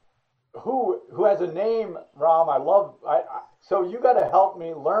who has a name, Ram? So you got to help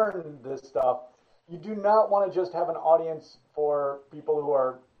me learn this stuff. You do not want to just have an audience for people who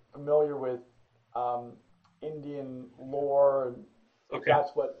are familiar with Indian lore. Okay.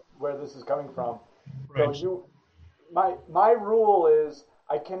 That's where this is coming from. Right. So my rule is,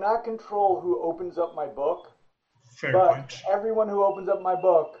 I cannot control who opens up my book, Fair but point. everyone who opens up my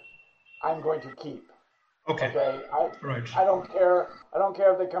book, I'm going to keep. Okay. Right. I don't care. I don't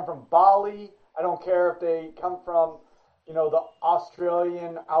care if they come from Bali. I don't care if they come from, the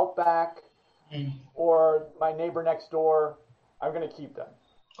Australian outback or my neighbor next door. I'm going to keep them.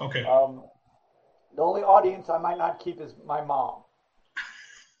 Okay. The only audience I might not keep is my mom.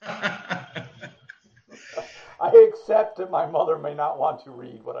 I accept that my mother may not want to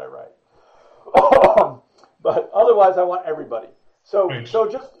read what I write, but otherwise I want everybody. So Right. so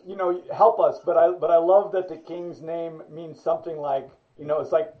just help us. But I love that the king's name means something like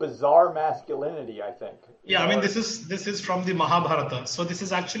it's like bizarre masculinity, I think. Yeah, I mean this is from the Mahabharata. So this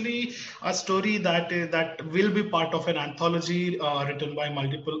is actually a story that will be part of an anthology written by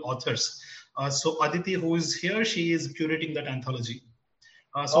multiple authors. So Aditi, who is here, she is curating that anthology.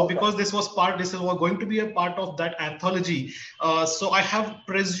 So because this is going to be a part of that anthology, so I have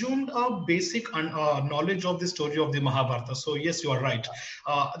presumed a basic knowledge of the story of the Mahabharata. So yes, you are right.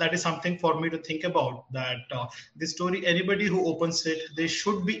 That is something for me to think about, that the story, anybody who opens it, they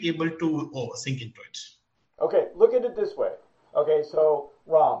should be able to sink into it. Okay, look at it this way. Okay, so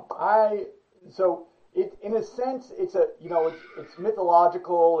Ram, in a sense, it's it's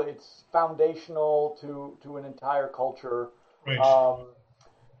mythological, it's foundational to an entire culture. Right.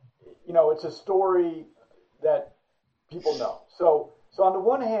 It's a story that people know. So on the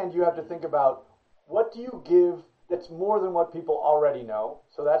one hand, you have to think about what do you give that's more than what people already know.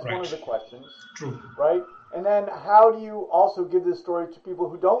 So that's one of the questions. True. Right? And then how do you also give this story to people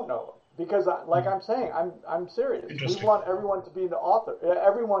who don't know it? Because like I'm saying, I'm serious. We want everyone to be the author,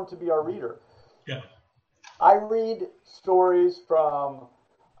 everyone to be our reader. Yeah. I read stories from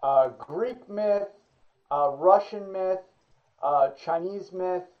Greek myth, Russian myth, Chinese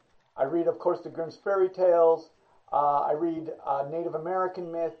myth. I read, of course, the Grimm's fairy tales. I read Native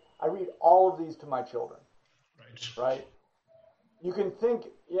American myth. I read all of these to my children. Right? You can think,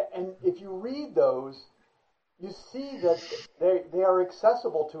 and if you read those, you see that they are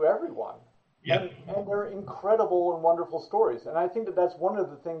accessible to everyone. Yeah. And they're incredible and wonderful stories. And I think that that's one of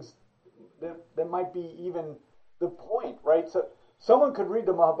the things that might be even the point, right? So someone could read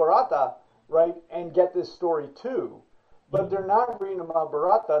the Mahabharata, right, and get this story too. But they're not reading the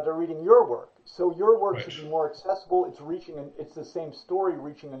Mahabharata, they're reading your work. So your work should be more accessible. It's the same story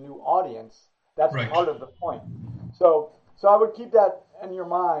reaching a new audience. That's part of the point. So I would keep that in your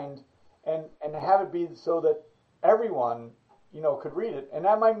mind and have it be so that everyone, could read it. And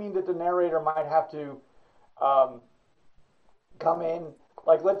that might mean that the narrator might have to come in.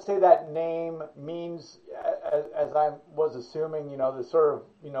 Like, let's say that name means, as I was assuming, the sort of,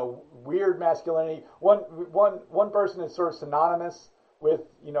 weird masculinity. One person is sort of synonymous with,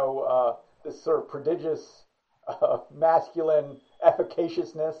 this sort of prodigious masculine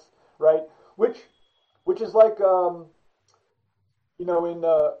efficaciousness, right? Which is like,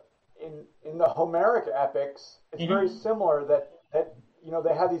 in the Homeric epics, it's very similar that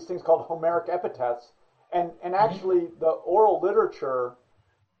they have these things called Homeric epitaphs, and actually the oral literature.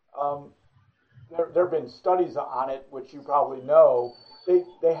 There have been studies on it, which you probably know.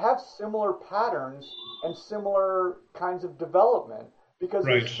 They have similar patterns and similar kinds of development because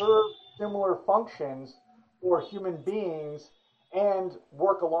they serve similar functions for human beings and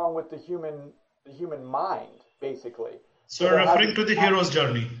work along with the human mind, basically. So referring to the hero's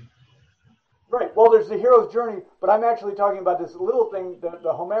journey. Right. Well, there's the hero's journey, but I'm actually talking about this little thing.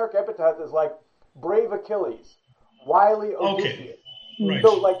 The Homeric epitaph is like brave Achilles, wily Odysseus. Okay. Right.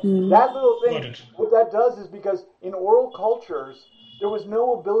 So, like, that little thing, what that does is because in oral cultures, there was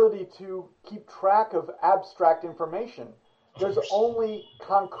no ability to keep track of abstract information. There's only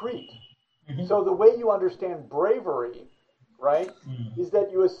concrete. So the way you understand bravery, right, is that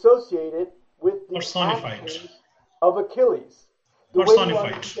you associate it with the actions of Achilles. The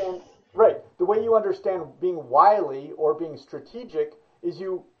way you understand being wily or being strategic is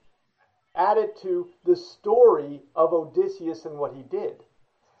you add it to the story of Odysseus and what he did,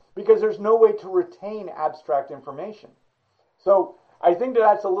 because there's no way to retain abstract information. So I think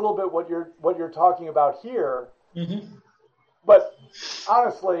that's a little bit what you're talking about here. But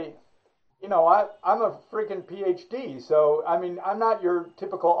honestly, I'm a freaking PhD, so I mean, I'm not your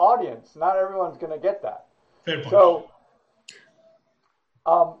typical audience. Not everyone's going to get that. Fair point. So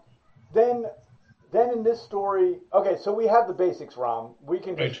then in this story, okay, so we have the basics, Ram.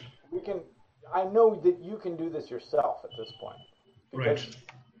 I know that you can do this yourself at this point. Because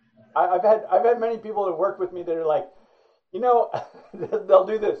I've had many people that work with me that are like, they'll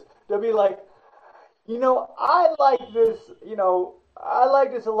do this. They'll be like, I like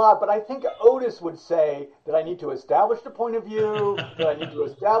this a lot, but I think Otis would say that I need to establish the point of view, that I need to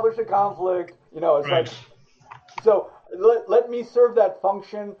establish a conflict. It's like, so let me serve that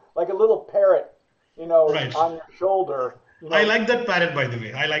function like a little parrot, on your shoulder. I like that parrot, by the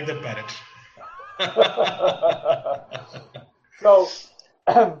way. I like that parrot.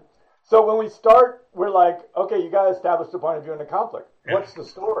 So when we start, we're like, okay, you got to establish the point of view in the conflict. Yeah. What's the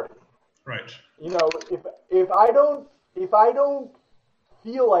story? Right. If I don't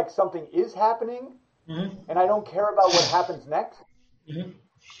feel like something is happening, and I don't care about what happens next,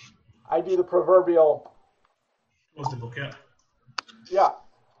 I do the proverbial. Close the book, yeah. Yeah.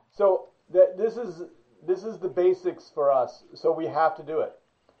 So this is the basics for us. So we have to do it.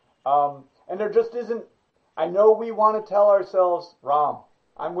 And there just isn't. I know we want to tell ourselves, Ram,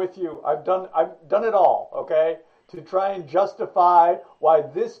 I'm with you. I've done it all. Okay, to try and justify why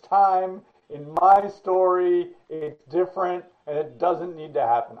this time in my story, it's different, and it doesn't need to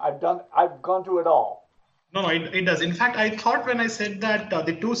happen. I've gone through it all. No, it does. In fact, I thought when I said that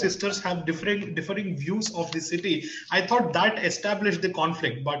the two sisters have differing views of the city, I thought that established the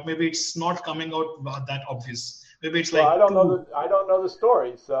conflict, but maybe it's not coming out that obvious. Maybe it's like I don't know the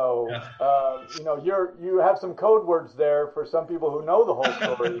story, so yeah. you have some code words there for some people who know the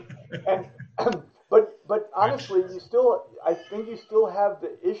whole story, and but honestly, I think you still have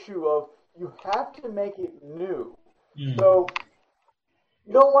the issue of you have to make it new. So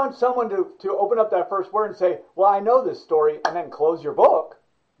you don't want someone to open up that first word and say, well, I know this story, and then close your book.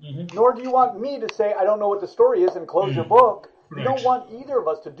 Nor do you want me to say, I don't know what the story is, and close your book. You don't want either of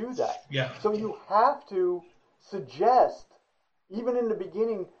us to do that. Yeah. So you have to suggest, even in the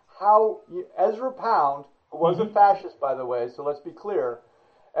beginning, how Ezra Pound, who was a fascist, by the way, so let's be clear,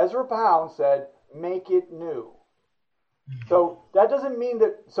 Ezra Pound said, make it new. So that doesn't mean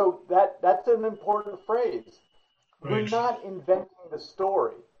that's an important phrase. We're not inventing the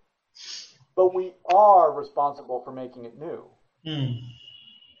story, but we are responsible for making it new.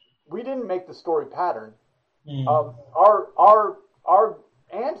 We didn't make the story pattern. Our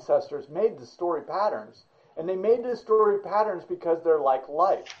ancestors made the story patterns, and they made the story patterns because they're like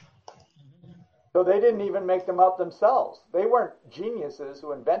life. So they didn't even make them up themselves. They weren't geniuses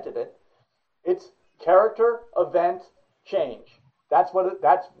who invented it. It's character, event, change. That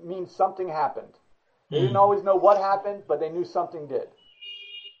means something happened. They didn't always know what happened, but they knew something did.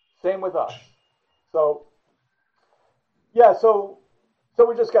 Same with us. So, yeah, so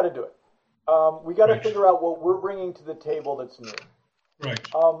we just got to do it. We got to figure out what we're bringing to the table that's new. Right.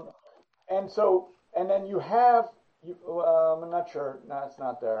 And then you have, I'm not sure, no, it's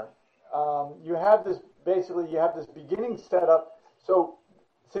not there. You have this beginning setup. So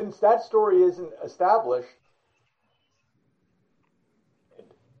since that story isn't established,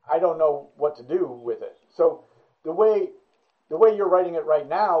 I don't know what to do with it. So the way you're writing it right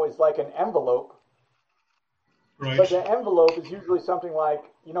now is like an envelope. Right. But the envelope is usually something like,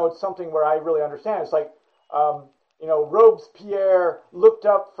 it's something where I really understand. It's like, Robespierre looked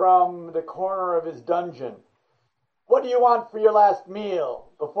up from the corner of his dungeon. What do you want for your last meal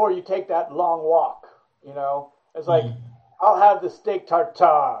before you take that long walk? It's like, I'll have the steak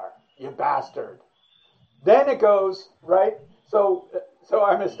tartare, you bastard. Then it goes, right? So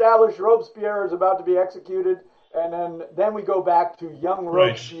I'm established Robespierre is about to be executed, and then we go back to young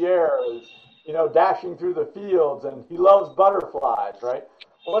Robespierre, dashing through the fields, and he loves butterflies, right?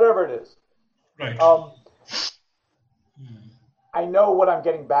 Whatever it is. Right. I know what I'm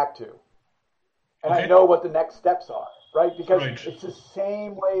getting back to, and I know what the next steps are, right? Because it's the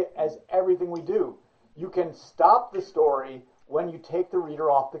same way as everything we do. You can stop the story when you take the reader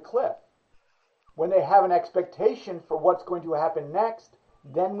off the cliff. When they have an expectation for what's going to happen next,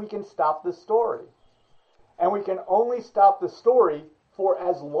 then we can stop the story. And we can only stop the story for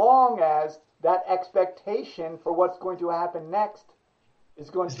as long as that expectation for what's going to happen next is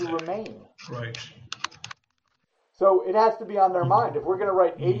going to remain. Right. So it has to be on their mind. If we're going to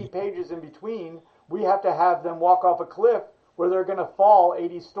write 80 pages in between, we have to have them walk off a cliff where they're going to fall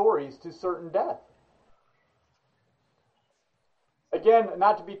 80 stories to certain death. Again,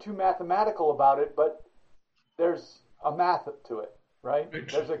 not to be too mathematical about it, but there's a math to it, right?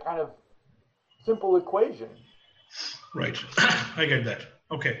 There's a kind of simple equation. Right. I get that.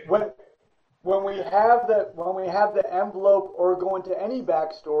 Okay. When we have the envelope or go into any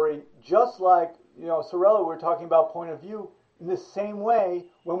backstory, just like Sorella, we're talking about point of view. In the same way,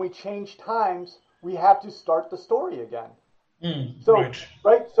 when we change times, we have to start the story again.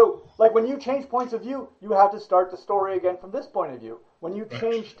 Right? So, like when you change points of view, you have to start the story again from this point of view. When you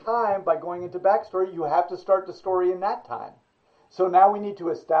change time by going into backstory, you have to start the story in that time. So now we need to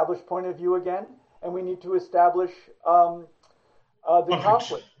establish point of view again, and we need to establish the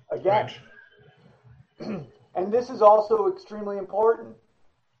conflict again. And this is also extremely important.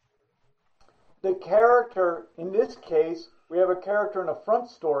 The character, in this case, we have a character in a front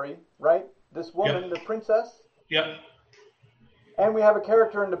story, right? This woman, the princess. Yeah. And we have a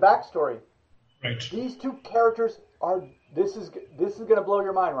character in the backstory. Right. These two characters are, this is going to blow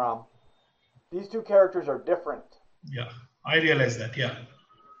your mind, Ram. These two characters are different. Yeah, I realize that, yeah.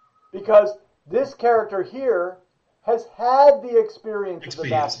 Because this character here has had the experience of the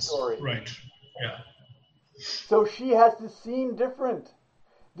backstory. Right, yeah. So she has to seem different.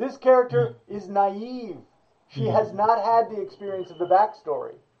 This character is naive. She has not had the experience of the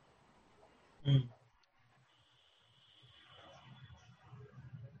backstory.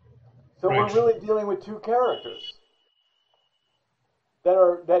 So we're really dealing with two characters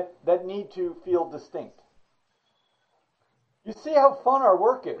that need to feel distinct. you see how fun our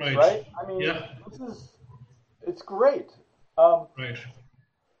work is, right? I mean, Yeah. it's great. Right.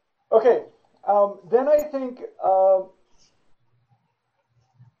 Okay, then I think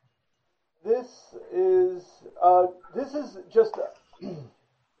this is just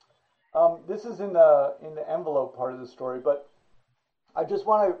this is in the envelope part of the story, but I just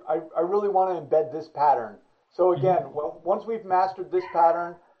want to I really want to embed this pattern. So again, once we've mastered this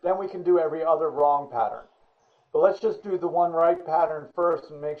pattern, then we can do every other wrong pattern. But let's just do the one right pattern first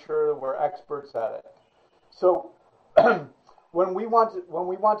and make sure that we're experts at it. So when we want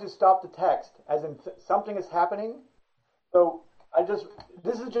to stop the text, as in something is happening. So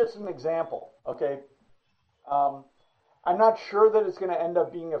this is just an example, okay? I'm not sure that it's going to end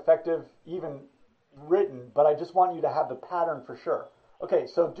up being effective even written, but I just want you to have the pattern for sure. Okay,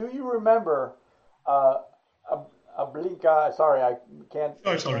 so do you remember Ablinka? Sorry, I can't.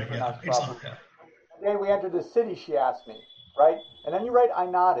 Oh, sorry. Yeah, it's not. Yeah. The day we entered the city, she asked me, right? And then you write, I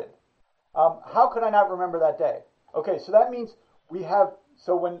nodded. How could I not remember that day? Okay, so that means we have.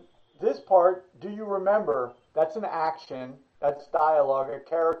 So when this part, do you remember? That's an action. That's dialogue. A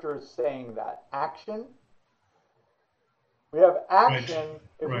character is saying that action. We have action.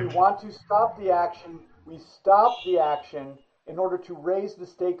 If we want to stop the action, we stop the action in order to raise the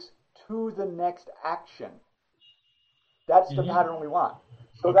stakes to the next action. That's the pattern we want.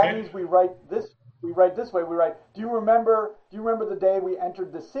 So that means we write this way. We write, do you remember the day we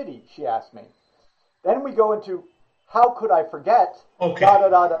entered the city? She asked me. Then we go into, how could I forget? Okay. Da da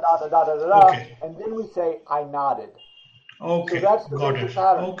da da da da da da da. Okay. And then we say, I nodded. Okay. So that's the basic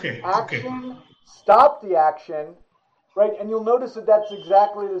pattern. Okay. Action, stop the action, right? And you'll notice that that's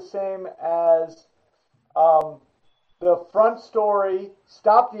exactly the same as the front story,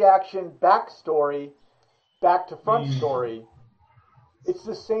 stop the action, back story, back to front story. It's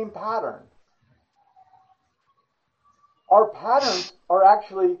the same pattern. Our patterns are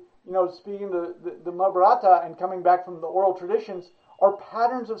actually, speaking the Mahabharata and coming back from the oral traditions, our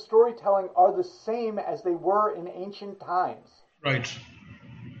patterns of storytelling are the same as they were in ancient times. Right.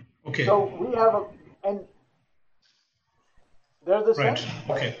 Okay. So we have and they're the same. Right.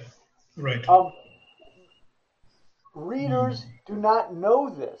 Okay. Right. Readers do not know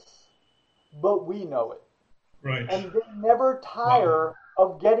this, but we know it. Right. And they never tire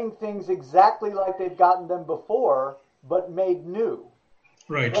of getting things exactly like they've gotten them before, but made new.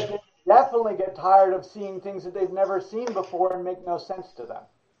 Right. But they definitely get tired of seeing things that they've never seen before and make no sense to them.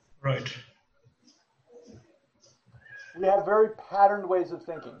 Right. We have very patterned ways of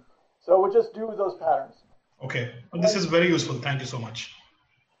thinking. So we'll just do those patterns. Okay. Well, this is very useful. Thank you so much.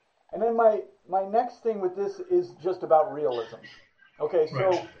 And then my next thing with this is just about realism. Okay, so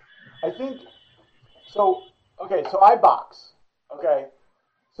right. I think, so I box. Okay,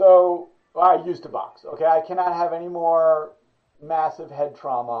 so I used to box. Okay, I cannot have any more massive head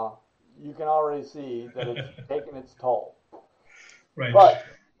trauma. You can already see that it's taken its toll. Right. But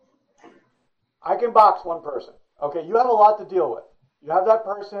I can box one person. Okay, you have a lot to deal with. You have that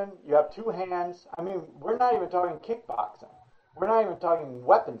person, you have two hands. I mean, we're not even talking kickboxing. We're not even talking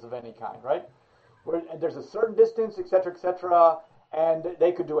weapons of any kind, right? There's a certain distance, et cetera, and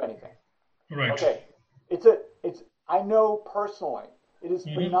they could do anything. Right. Okay, I know personally, it is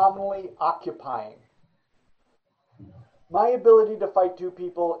phenomenally occupying. My ability to fight two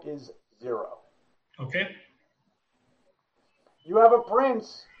people is 0. Okay. You have a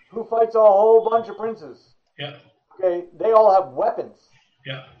prince who fights a whole bunch of princes. Yeah. Okay, they all have weapons.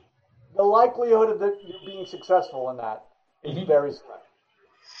 Yeah. The likelihood of you being successful in that is very slim.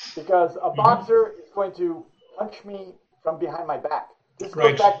 Because a boxer is going to punch me from behind my back. This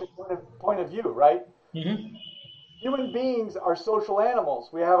goes back to point of view, right? Human beings are social animals.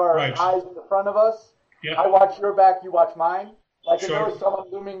 We have our eyes in the front of us. Yeah. I watch your back, you watch mine. Like if there was someone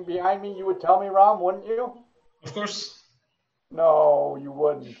looming behind me, you would tell me, Ram, wouldn't you? Of course. No, you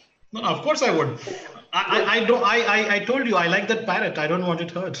wouldn't. No, of course I would. I told you I like that parrot. I don't want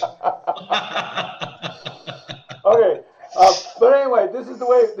it hurt. Okay. But anyway, this is the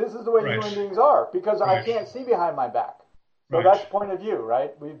way human beings are, because I can't see behind my back. So that's point of view,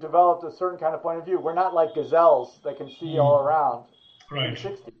 right? We've developed a certain kind of point of view. We're not like gazelles that can see all around. Right.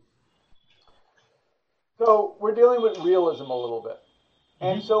 360. So we're dealing with realism a little bit.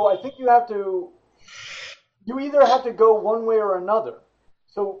 And so I think you either have to go one way or another.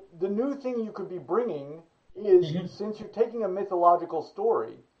 So the new thing you could be bringing is, since you're taking a mythological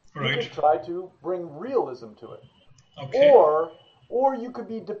story, you could try to bring realism to it. Okay. Or you could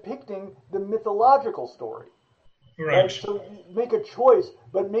be depicting the mythological story. Right. So make a choice,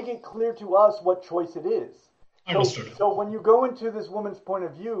 but make it clear to us what choice it is. Understood. So when you go into this woman's point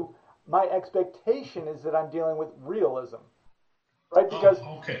of view, my expectation is that I'm dealing with realism. right? Because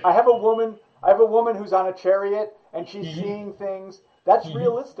I have a woman who's on a chariot and she's seeing things. That's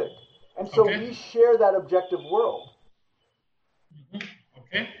realistic. And so we share that objective world.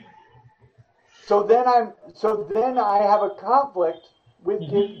 Okay. So then I have a conflict with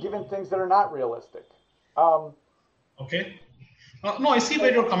given things that are not realistic. Okay. No, I see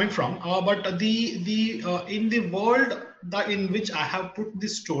where you're coming from. But the in the world in which I have put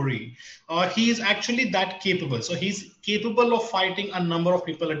this story, he is actually that capable. So he's capable of fighting a number of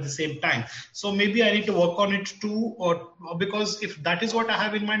people at the same time. So maybe I need to work on it too, or because if that is what I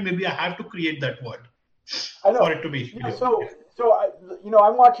have in mind, maybe I have to create that world for it to be. Yeah, so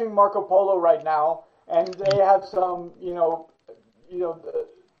I'm watching Marco Polo right now, and they have some,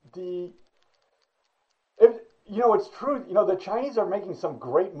 it's true. The Chinese are making some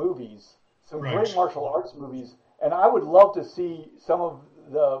great movies, some great martial arts movies, and I would love to see some of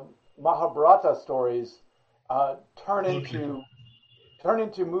the Mahabharata stories turn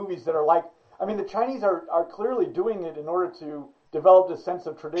into movies that are like. I mean, the Chinese are clearly doing it in order to develop this sense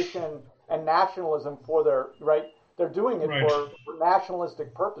of tradition and nationalism for their right. They're doing it for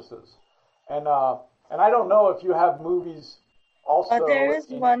nationalistic purposes, and I don't know if you have movies. Also, there is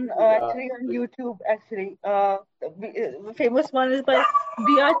one actually on YouTube. Actually, the famous one is by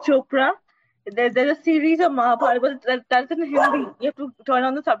B.R. Chopra. There's a series of Mahabharata, but that's in Hindi. You have to turn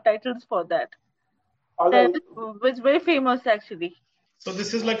on the subtitles for that. It's very famous, actually. So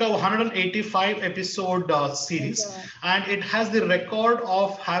this is like a 185 episode series, and it has the record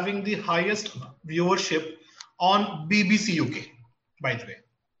of having the highest viewership on BBC UK, by the way.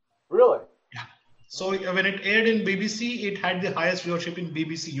 Really? Yeah. So when it aired in BBC, it had the highest viewership in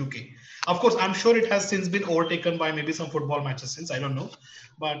BBC UK. Of course, I'm sure it has since been overtaken by maybe some football matches since, I don't know.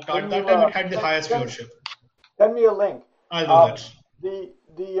 But at that time, it had the highest viewership. Send me a link. I'll do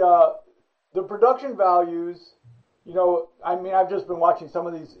that. The production values, I mean, I've just been watching some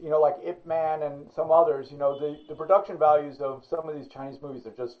of these, like Ip Man and some others, the production values of some of these Chinese movies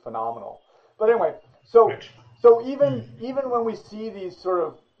are just phenomenal. But anyway, so even when we see these sort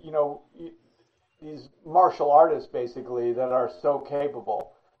of, these martial artists basically that are so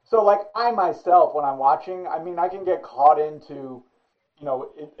capable. So like I myself, when I'm watching, I mean, I can get caught into,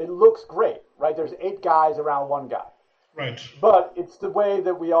 it looks great, right? There's 8 guys around one guy. Right. But it's the way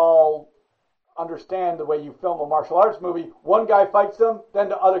that we all understand the way you film a martial arts movie. One guy fights them, then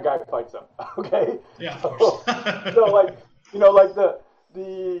the other guy fights them. Okay? Yeah, of course. So like, like the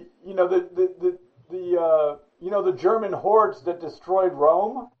German hordes that destroyed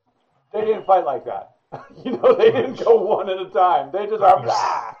Rome, they didn't fight like that. They didn't go one at a time. They just are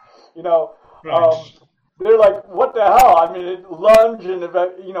blah. They're like, what the hell? I mean, it lunge and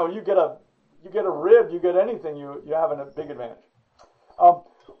you get a rib, you get anything, you have a big advantage.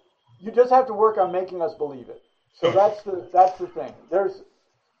 You just have to work on making us believe it. So that's the thing. There's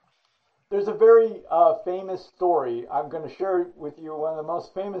a very famous story. I'm going to share with you one of the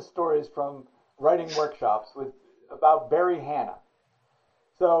most famous stories from writing workshops about Barry Hannah.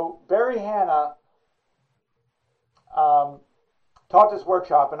 So Barry Hannah taught this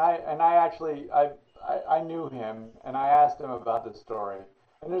workshop, and I knew him, and I asked him about this story.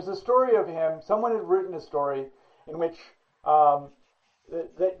 And there's a story of him. Someone had written a story in which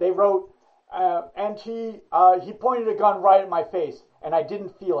they wrote, and he pointed a gun right at my face, and I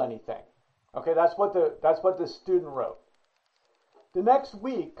didn't feel anything. Okay, that's what the student wrote. The next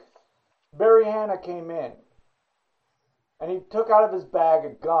week, Barry Hannah came in, and he took out of his bag a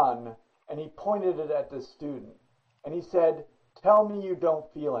gun, and he pointed it at the student, and he said, "Tell me you don't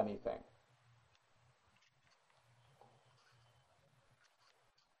feel anything."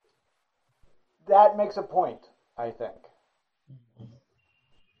 That makes a point, I think,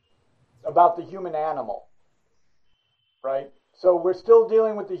 about the human animal, right? So we're still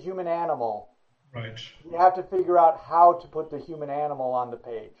dealing with the human animal. Right. We have to figure out how to put the human animal on the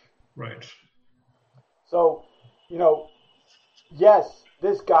page. Right. So, yes,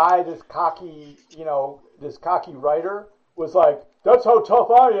 this guy, this cocky writer was like, "That's how tough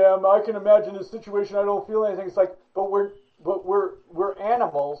I am. I can imagine this situation. I don't feel anything." It's like, but we're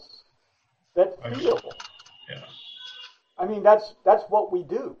animals that feel. Yeah. I mean, that's what we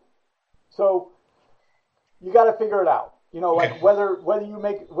do. So you got to figure it out. Like whether you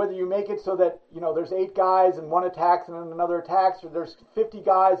make it so that there's 8 guys and one attacks and then another attacks, or there's 50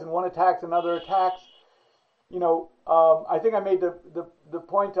 guys and one attacks and another attacks. I think I made the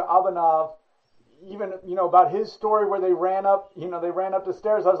point to Abhinav, even about his story where they ran up the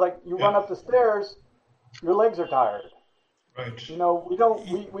stairs. I was like, you run up the stairs, your legs are tired. Right. We don't.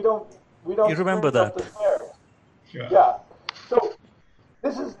 You remember that? Yeah. So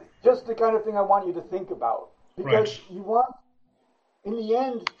this is just the kind of thing I want you to think about, because you want in the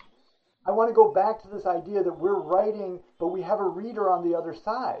end, I want to go back to this idea that we're writing, but we have a reader on the other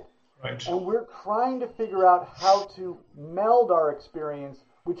side. Right. And we're trying to figure out how to meld our experience,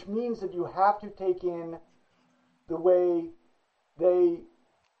 which means that you have to take in the way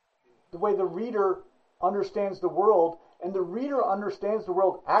the reader understands the world, and the reader understands the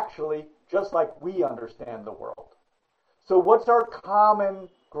world actually just like we understand the world. So what's our common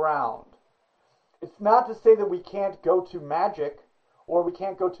ground? It's not to say that we can't go to magic or we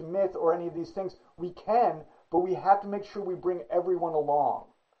can't go to myth or any of these things. We can, but we have to make sure we bring everyone along.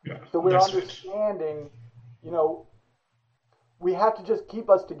 Yeah, so we're that's understanding, we have to just keep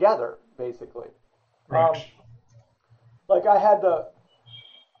us together, basically. Right. Like I had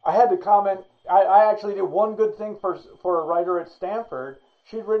to comment. I actually did one good thing for a writer at Stanford.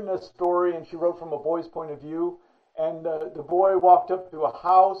 She'd written a story and she wrote from a boy's point of view. And the boy walked up to a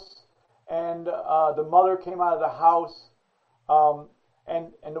house, and the mother came out of the house.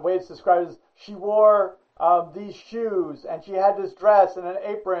 And the way it's described is she wore these shoes, and she had this dress and an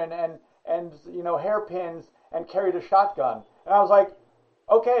apron and hairpins, and carried a shotgun. And I was like,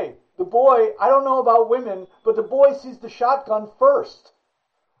 okay, the boy, I don't know about women, but the boy sees the shotgun first.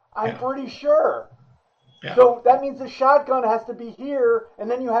 I'm pretty sure. Yeah. So that means the shotgun has to be here, and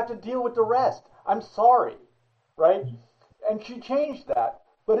then you have to deal with the rest. I'm sorry, right? And she changed that.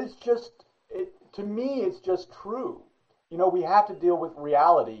 But it's just, to me, it's just true. We have to deal with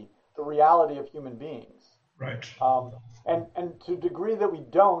reality, the reality of human beings. Right. And to the degree that we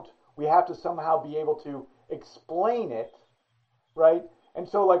don't, we have to somehow be able to explain it, right? And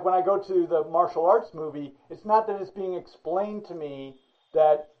so, like, when I go to the martial arts movie, it's not that it's being explained to me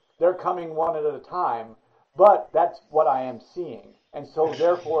that they're coming one at a time, but that's what I am seeing. And so,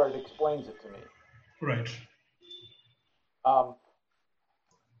 therefore, it explains it to me. Right.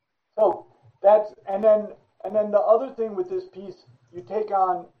 So that's, and then the other thing with this piece, you take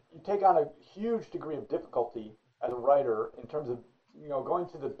on a huge degree of difficulty as a writer in terms of going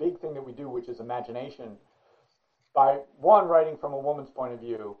to the big thing that we do, which is imagination, by one, writing from a woman's point of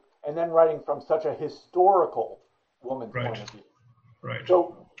view, and then writing from such a historical woman's point of view. Right.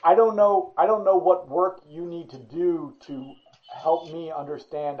 So I don't know what work you need to do to help me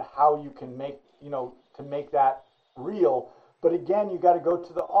understand how you can make to make that real. But again, you got to go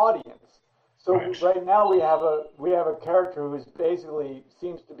to the audience. So right now we have a character who is basically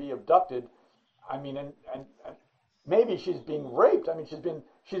seems to be abducted. I mean, and maybe she's being raped. I mean, she's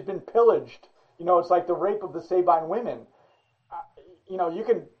been pillaged. It's like the rape of the Sabine women.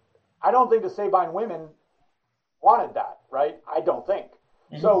 I don't think the Sabine women wanted that, right? I don't think.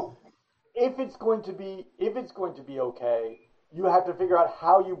 Mm-hmm. So if it's going to be okay, you have to figure out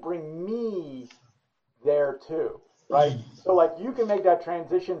how you bring me there too. Right? So, like, you can make that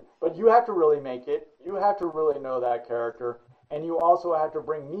transition, but you have to really make it. You have to really know that character, and you also have to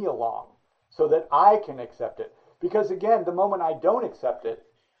bring me along so that I can accept it. Because, again, the moment I don't accept it,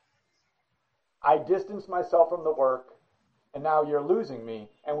 I distance myself from the work, and now you're losing me,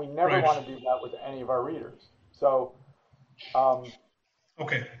 and we never want to do that with any of our readers. So,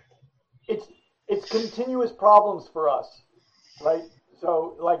 okay, it's continuous problems for us, right?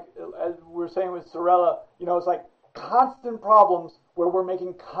 So, like, as we were saying with Sorella, it's like constant problems where we're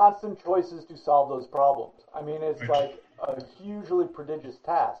making constant choices to solve those problems. I mean, it's like a hugely prodigious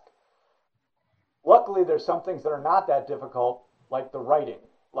task. Luckily, there's some things that are not that difficult, like the writing,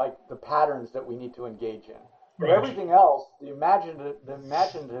 like the patterns that we need to engage in. But everything else, the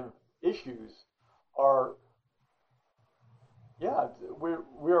imaginative issues are,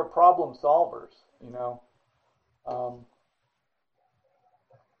 we're problem solvers,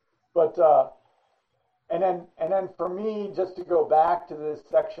 And then for me, just to go back to this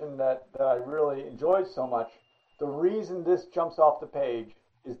section that I really enjoyed so much, the reason this jumps off the page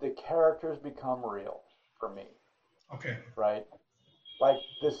is the characters become real for me. Okay. Right? Like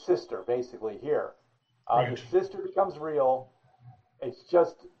the sister, basically, here. The sister becomes real. It's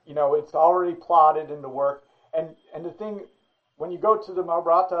just, it's already plotted in the work. And the thing, when you go to the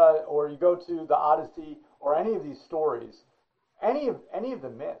Mahabharata or you go to the Odyssey or any of these stories, any of the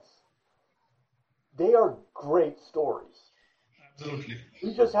myths, they are great stories. Absolutely.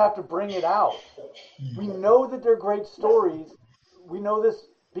 We just have to bring it out. We know that they're great stories. We know this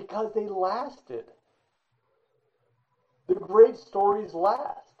because they lasted. The great stories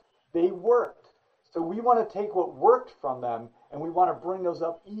last. They worked. So we want to take what worked from them and we want to bring those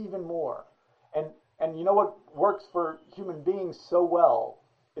up even more. And you know what works for human beings so well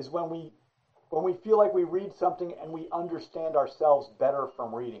is when we feel like we read something and we understand ourselves better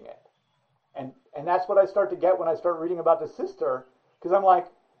from reading it. And that's what I start to get when I start reading about the sister, because I'm like,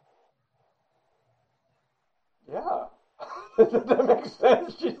 yeah, That makes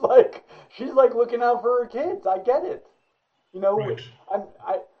sense. She's like looking out for her kids. I get it. You know, Right.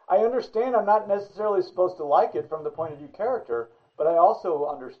 I understand I'm not necessarily supposed to like it from the point of view character, but I also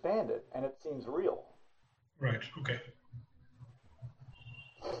understand it, and it seems real. Right. Okay.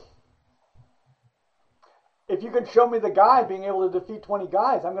 If you could show me the guy being able to defeat 20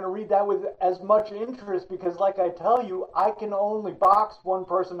 guys, I'm going to read that with as much interest because, like I tell you, I can only box one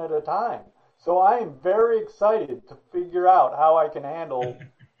person at a time. So I am very excited to figure out how I can handle.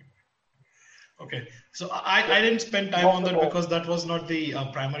 Okay. So I didn't spend time on that multiple. because that was not the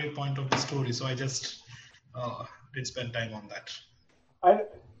primary point of the story. So I just did spend time on that.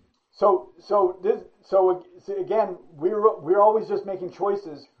 So again, we're always just making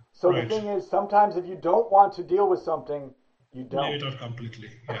choices. So Right. the thing is, sometimes if you don't want to deal with something, you don't. Leave it out completely.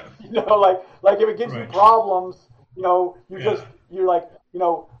 Yeah. You know, like if it gives you Right. problems, you know, Yeah. you're like, you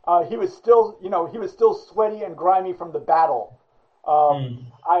know, he was still sweaty and grimy from the battle.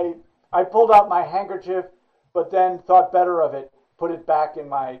 I pulled out my handkerchief, but then thought better of it, put it back in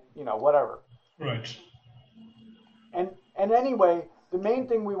my, you know, whatever. Right. And anyway, the main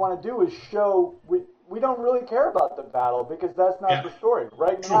thing we want to do is show we don't really care about the battle because that's not Yeah. the story.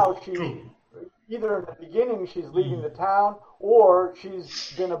 Right True. now, she's True. either in the beginning she's leaving the town or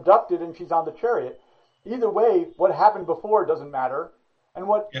she's been abducted and she's on the chariot. Either way, what happened before doesn't matter, and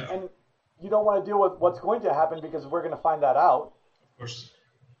Yeah. and you don't want to deal with what's going to happen because we're going to find that out. Of course.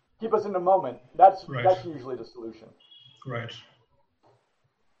 Keep us in the moment. That's Right. usually the solution. Right.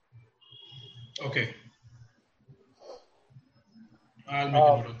 Okay. I'll make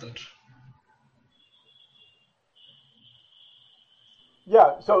a note of that.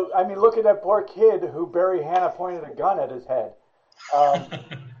 Yeah. So I mean, look at that poor kid who Barry Hannah pointed a gun at his head. Um,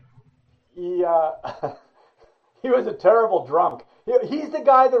 he he was a terrible drunk. He's the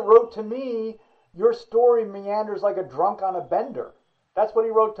guy that wrote to me, "Your story meanders like a drunk on a bender." That's what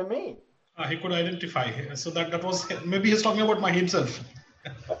he wrote to me. He could identify. So that was maybe he's talking about my himself.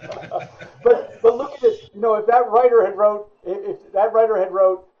 But look at it. You know, if that writer had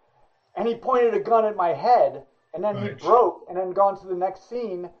wrote, and he pointed a gun at my head, and then he Right. broke, and then gone to the next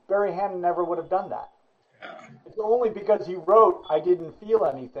scene, Barry Hannah never would have done that. Yeah. It's only because he wrote, "I didn't feel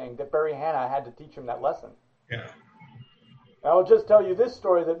anything," that Barry Hannah had to teach him that lesson. Yeah. I'll just tell you this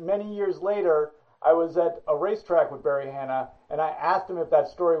story that many years later, I was at a racetrack with Barry Hannah, and I asked him if that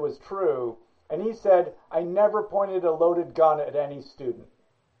story was true, and he said, "I never pointed a loaded gun at any student."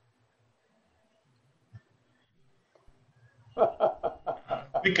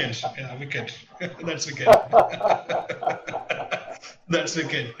 Wicked. Yeah, wicked. That's wicked. That's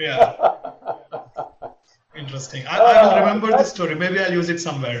wicked. Yeah. Interesting. I will remember this story. Maybe I'll use it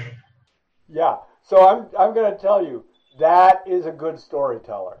somewhere. Yeah. So I'm going to tell you that is a good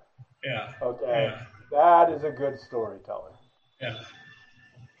storyteller. Yeah. Okay. Yeah. That is a good storyteller. Yeah.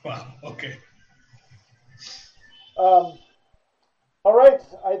 Wow. Okay. All right.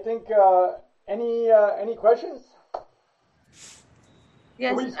 I think any questions?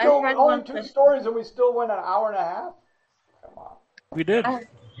 Yes, We I still had only one two question. stories and we still went an hour and a half. Come on. We did.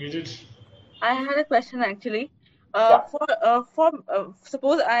 We did. I had a question actually. Yeah.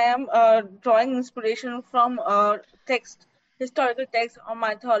 Suppose I am drawing inspiration from historical text or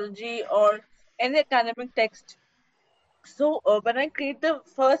mythology or any academic text. So when I create the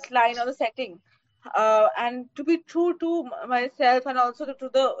first line or the setting, and to be true to myself and also to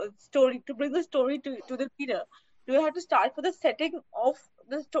the story, to bring the story to the reader, do I have to start with the setting of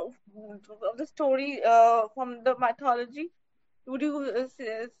the story from the mythology? Would you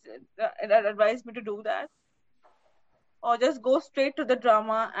advise me to do that? Or just go straight to the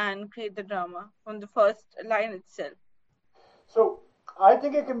drama and create the drama from the first line itself? So I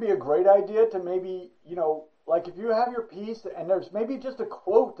think it can be a great idea to maybe, you know, like if you have your piece and there's maybe just a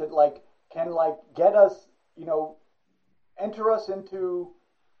quote that can get us, you know, enter us into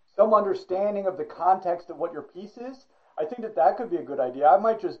some understanding of the context of what your piece is. I think that could be a good idea. I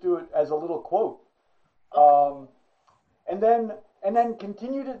might just do it as a little quote. And then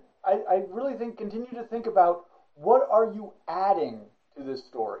continue to I really think continue to think about what are you adding to this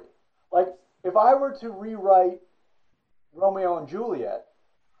story. Like if I were to rewrite Romeo and Juliet,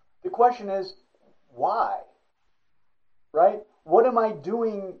 the question is why? Right? What am I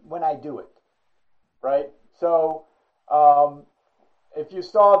doing when I do it? Right? So if you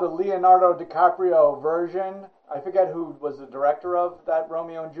saw the Leonardo DiCaprio version, I forget who was the director of that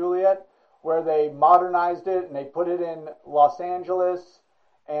Romeo and Juliet, where they modernized it and they put it in Los Angeles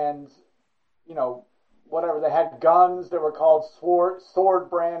and, you know, whatever, they had guns that were called sword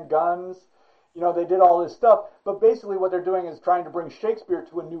brand guns. You know, they did all this stuff, but basically what they're doing is trying to bring Shakespeare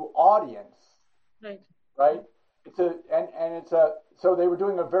to a new audience. Right. Right? so they were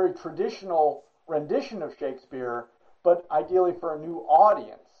doing a very traditional rendition of Shakespeare, but ideally for a new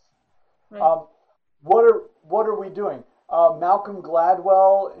audience. Right. What are we doing? Malcolm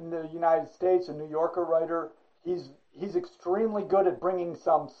Gladwell in the United States, a New Yorker writer, he's extremely good at bringing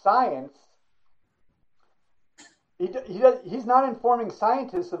some science. He's not informing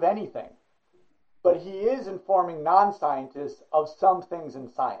scientists of anything, but he is informing non-scientists of some things in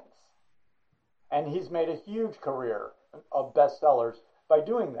science. And he's made a huge career of bestsellers by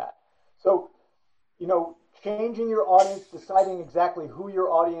doing that. So, changing your audience, deciding exactly who your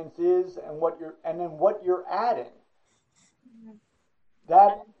audience is and then what you're adding.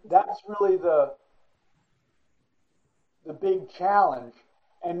 That's really the big challenge.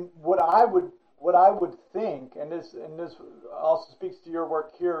 And what I would think, and this also speaks to your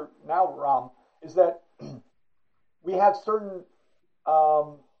work here now, Ram, is that we have certain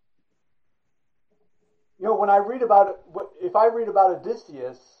when if I read about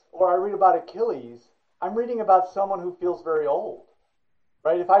Odysseus or I read about Achilles, I'm reading about someone who feels very old,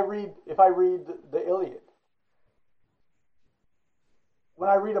 right? If I read the Iliad, when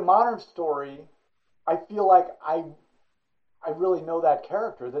I read a modern story, I feel like I really know that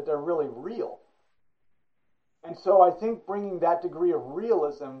character, that they're really real. And so I think bringing that degree of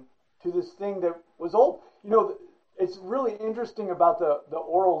realism to this thing that was old, it's really interesting about the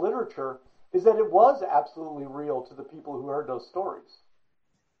oral literature is that it was absolutely real to the people who heard those stories.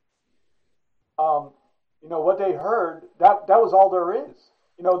 What they heard, that was all there is.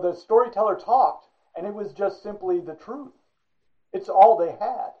 The storyteller talked, and it was just simply the truth. It's all they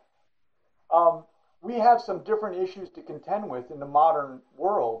had. We have some different issues to contend with in the modern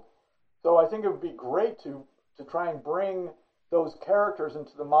world, so I think it would be great to try and bring those characters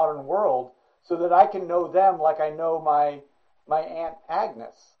into the modern world so that I can know them like I know my Aunt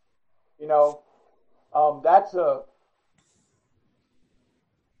Agnes.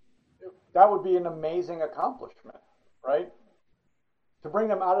 That would be an amazing accomplishment, right? To bring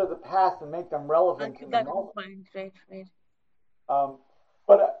them out of the past and make them relevant in the moment. Right.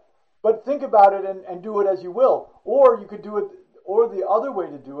 But think about it and do it as you will, or you could do it, or the other way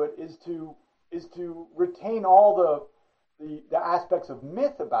to do it is to retain all the aspects of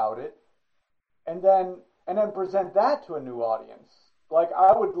myth about it, and then present that to a new audience. Like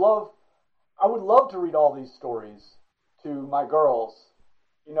I would love to read all these stories to my girls.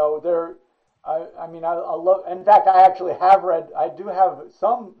 I love. In fact, I actually have read. I do have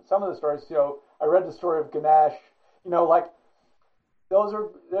some of the stories. I read the story of Ganesh. Those are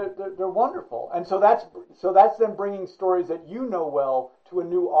they're wonderful, and so that's them bringing stories that you know well to a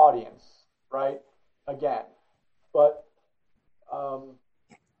new audience, right? Again, but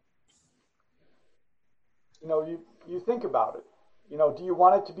you think about it. Do you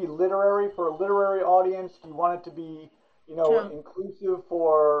want it to be literary for a literary audience? Do you want it to be, Sure. inclusive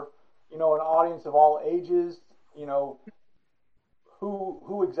for, an audience of all ages?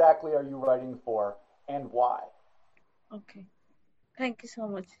 Who exactly are you writing for and why? Okay. Thank you so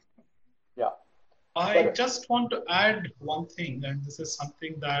much. Yeah. I just want to add one thing, and this is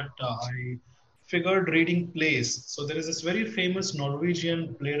something that I figured reading plays. So there is this very famous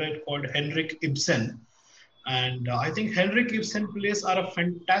Norwegian playwright called Henrik Ibsen, and I think Henrik Ibsen plays are a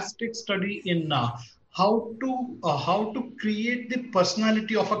fantastic study in how to create the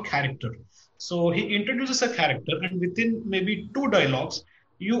personality of a character. So he introduces a character, and within maybe two dialogues,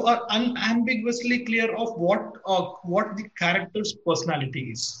 you are unambiguously clear of what the character's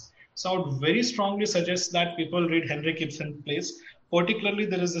personality is. So I would very strongly suggest that people read Henrik Ibsen plays. Particularly,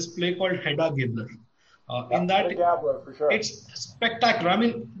 there is this play called Hedda Gabler. In that, Hedda Gabler, for sure. it's spectacular. I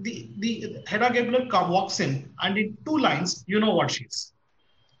mean, the Hedda Gabler walks in, and in two lines, you know what she is.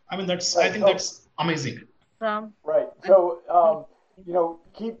 I mean, I think that's amazing. Ram. Right. So,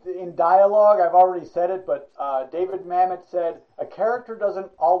 keep in dialogue. I've already said it, but David Mamet said, a character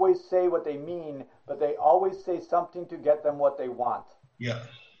doesn't always say what they mean, but they always say something to get them what they want. Yeah.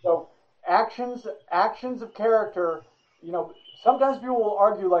 So actions of character, sometimes people will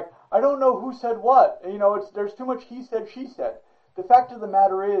argue like, I don't know who said what. There's too much he said, she said. The fact of the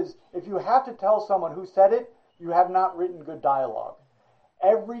matter is, if you have to tell someone who said it, you have not written good dialogue.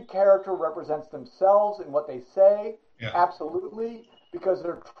 Every character represents themselves in what they say, absolutely, because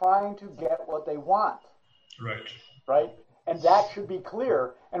they're trying to get what they want. Right. Right? And that should be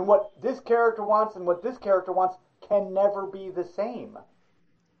clear. And what this character wants and what this character wants can never be the same.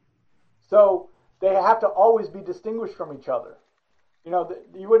 So they have to always be distinguished from each other.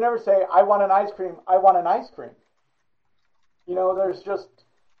 You would never say, I want an ice cream, I want an ice cream.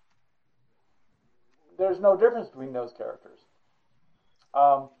 There's no difference between those characters.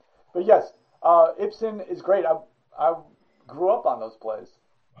 But yes, Ibsen is great. I grew up on those plays.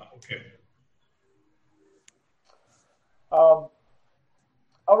 Okay. All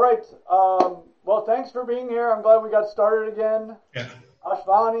right. Well, thanks for being here. I'm glad we got started again. Yeah.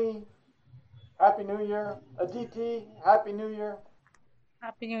 Ashvani, Happy New Year. Aditi, Happy New Year.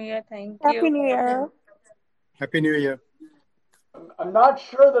 Happy New Year. Thank you. Happy New Year. Happy New Year. I'm not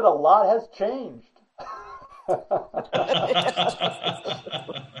sure that a lot has changed.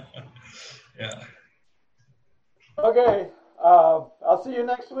 Yeah. Okay. I'll see you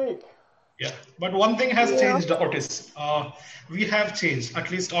next week. Yeah, but one thing has changed, Otis. We have changed,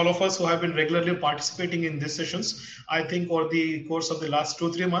 at least all of us who have been regularly participating in these sessions. I think over the course of the last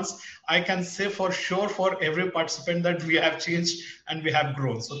 2-3 months, I can say for sure for every participant that we have changed and we have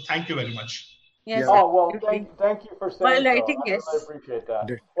grown. So thank you very much. Yes. Oh, well, thank you for saying Well, I so. think I yes. really appreciate that.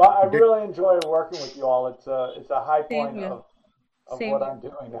 Well, I really enjoy working with you all. It's a high point of what I'm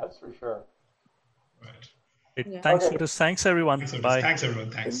doing, that's for sure. Right. Thanks, Otis. Thanks, everyone. Thanks, Bye. Thanks,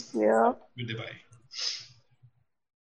 everyone. Thanks. Yeah. Good day. Bye.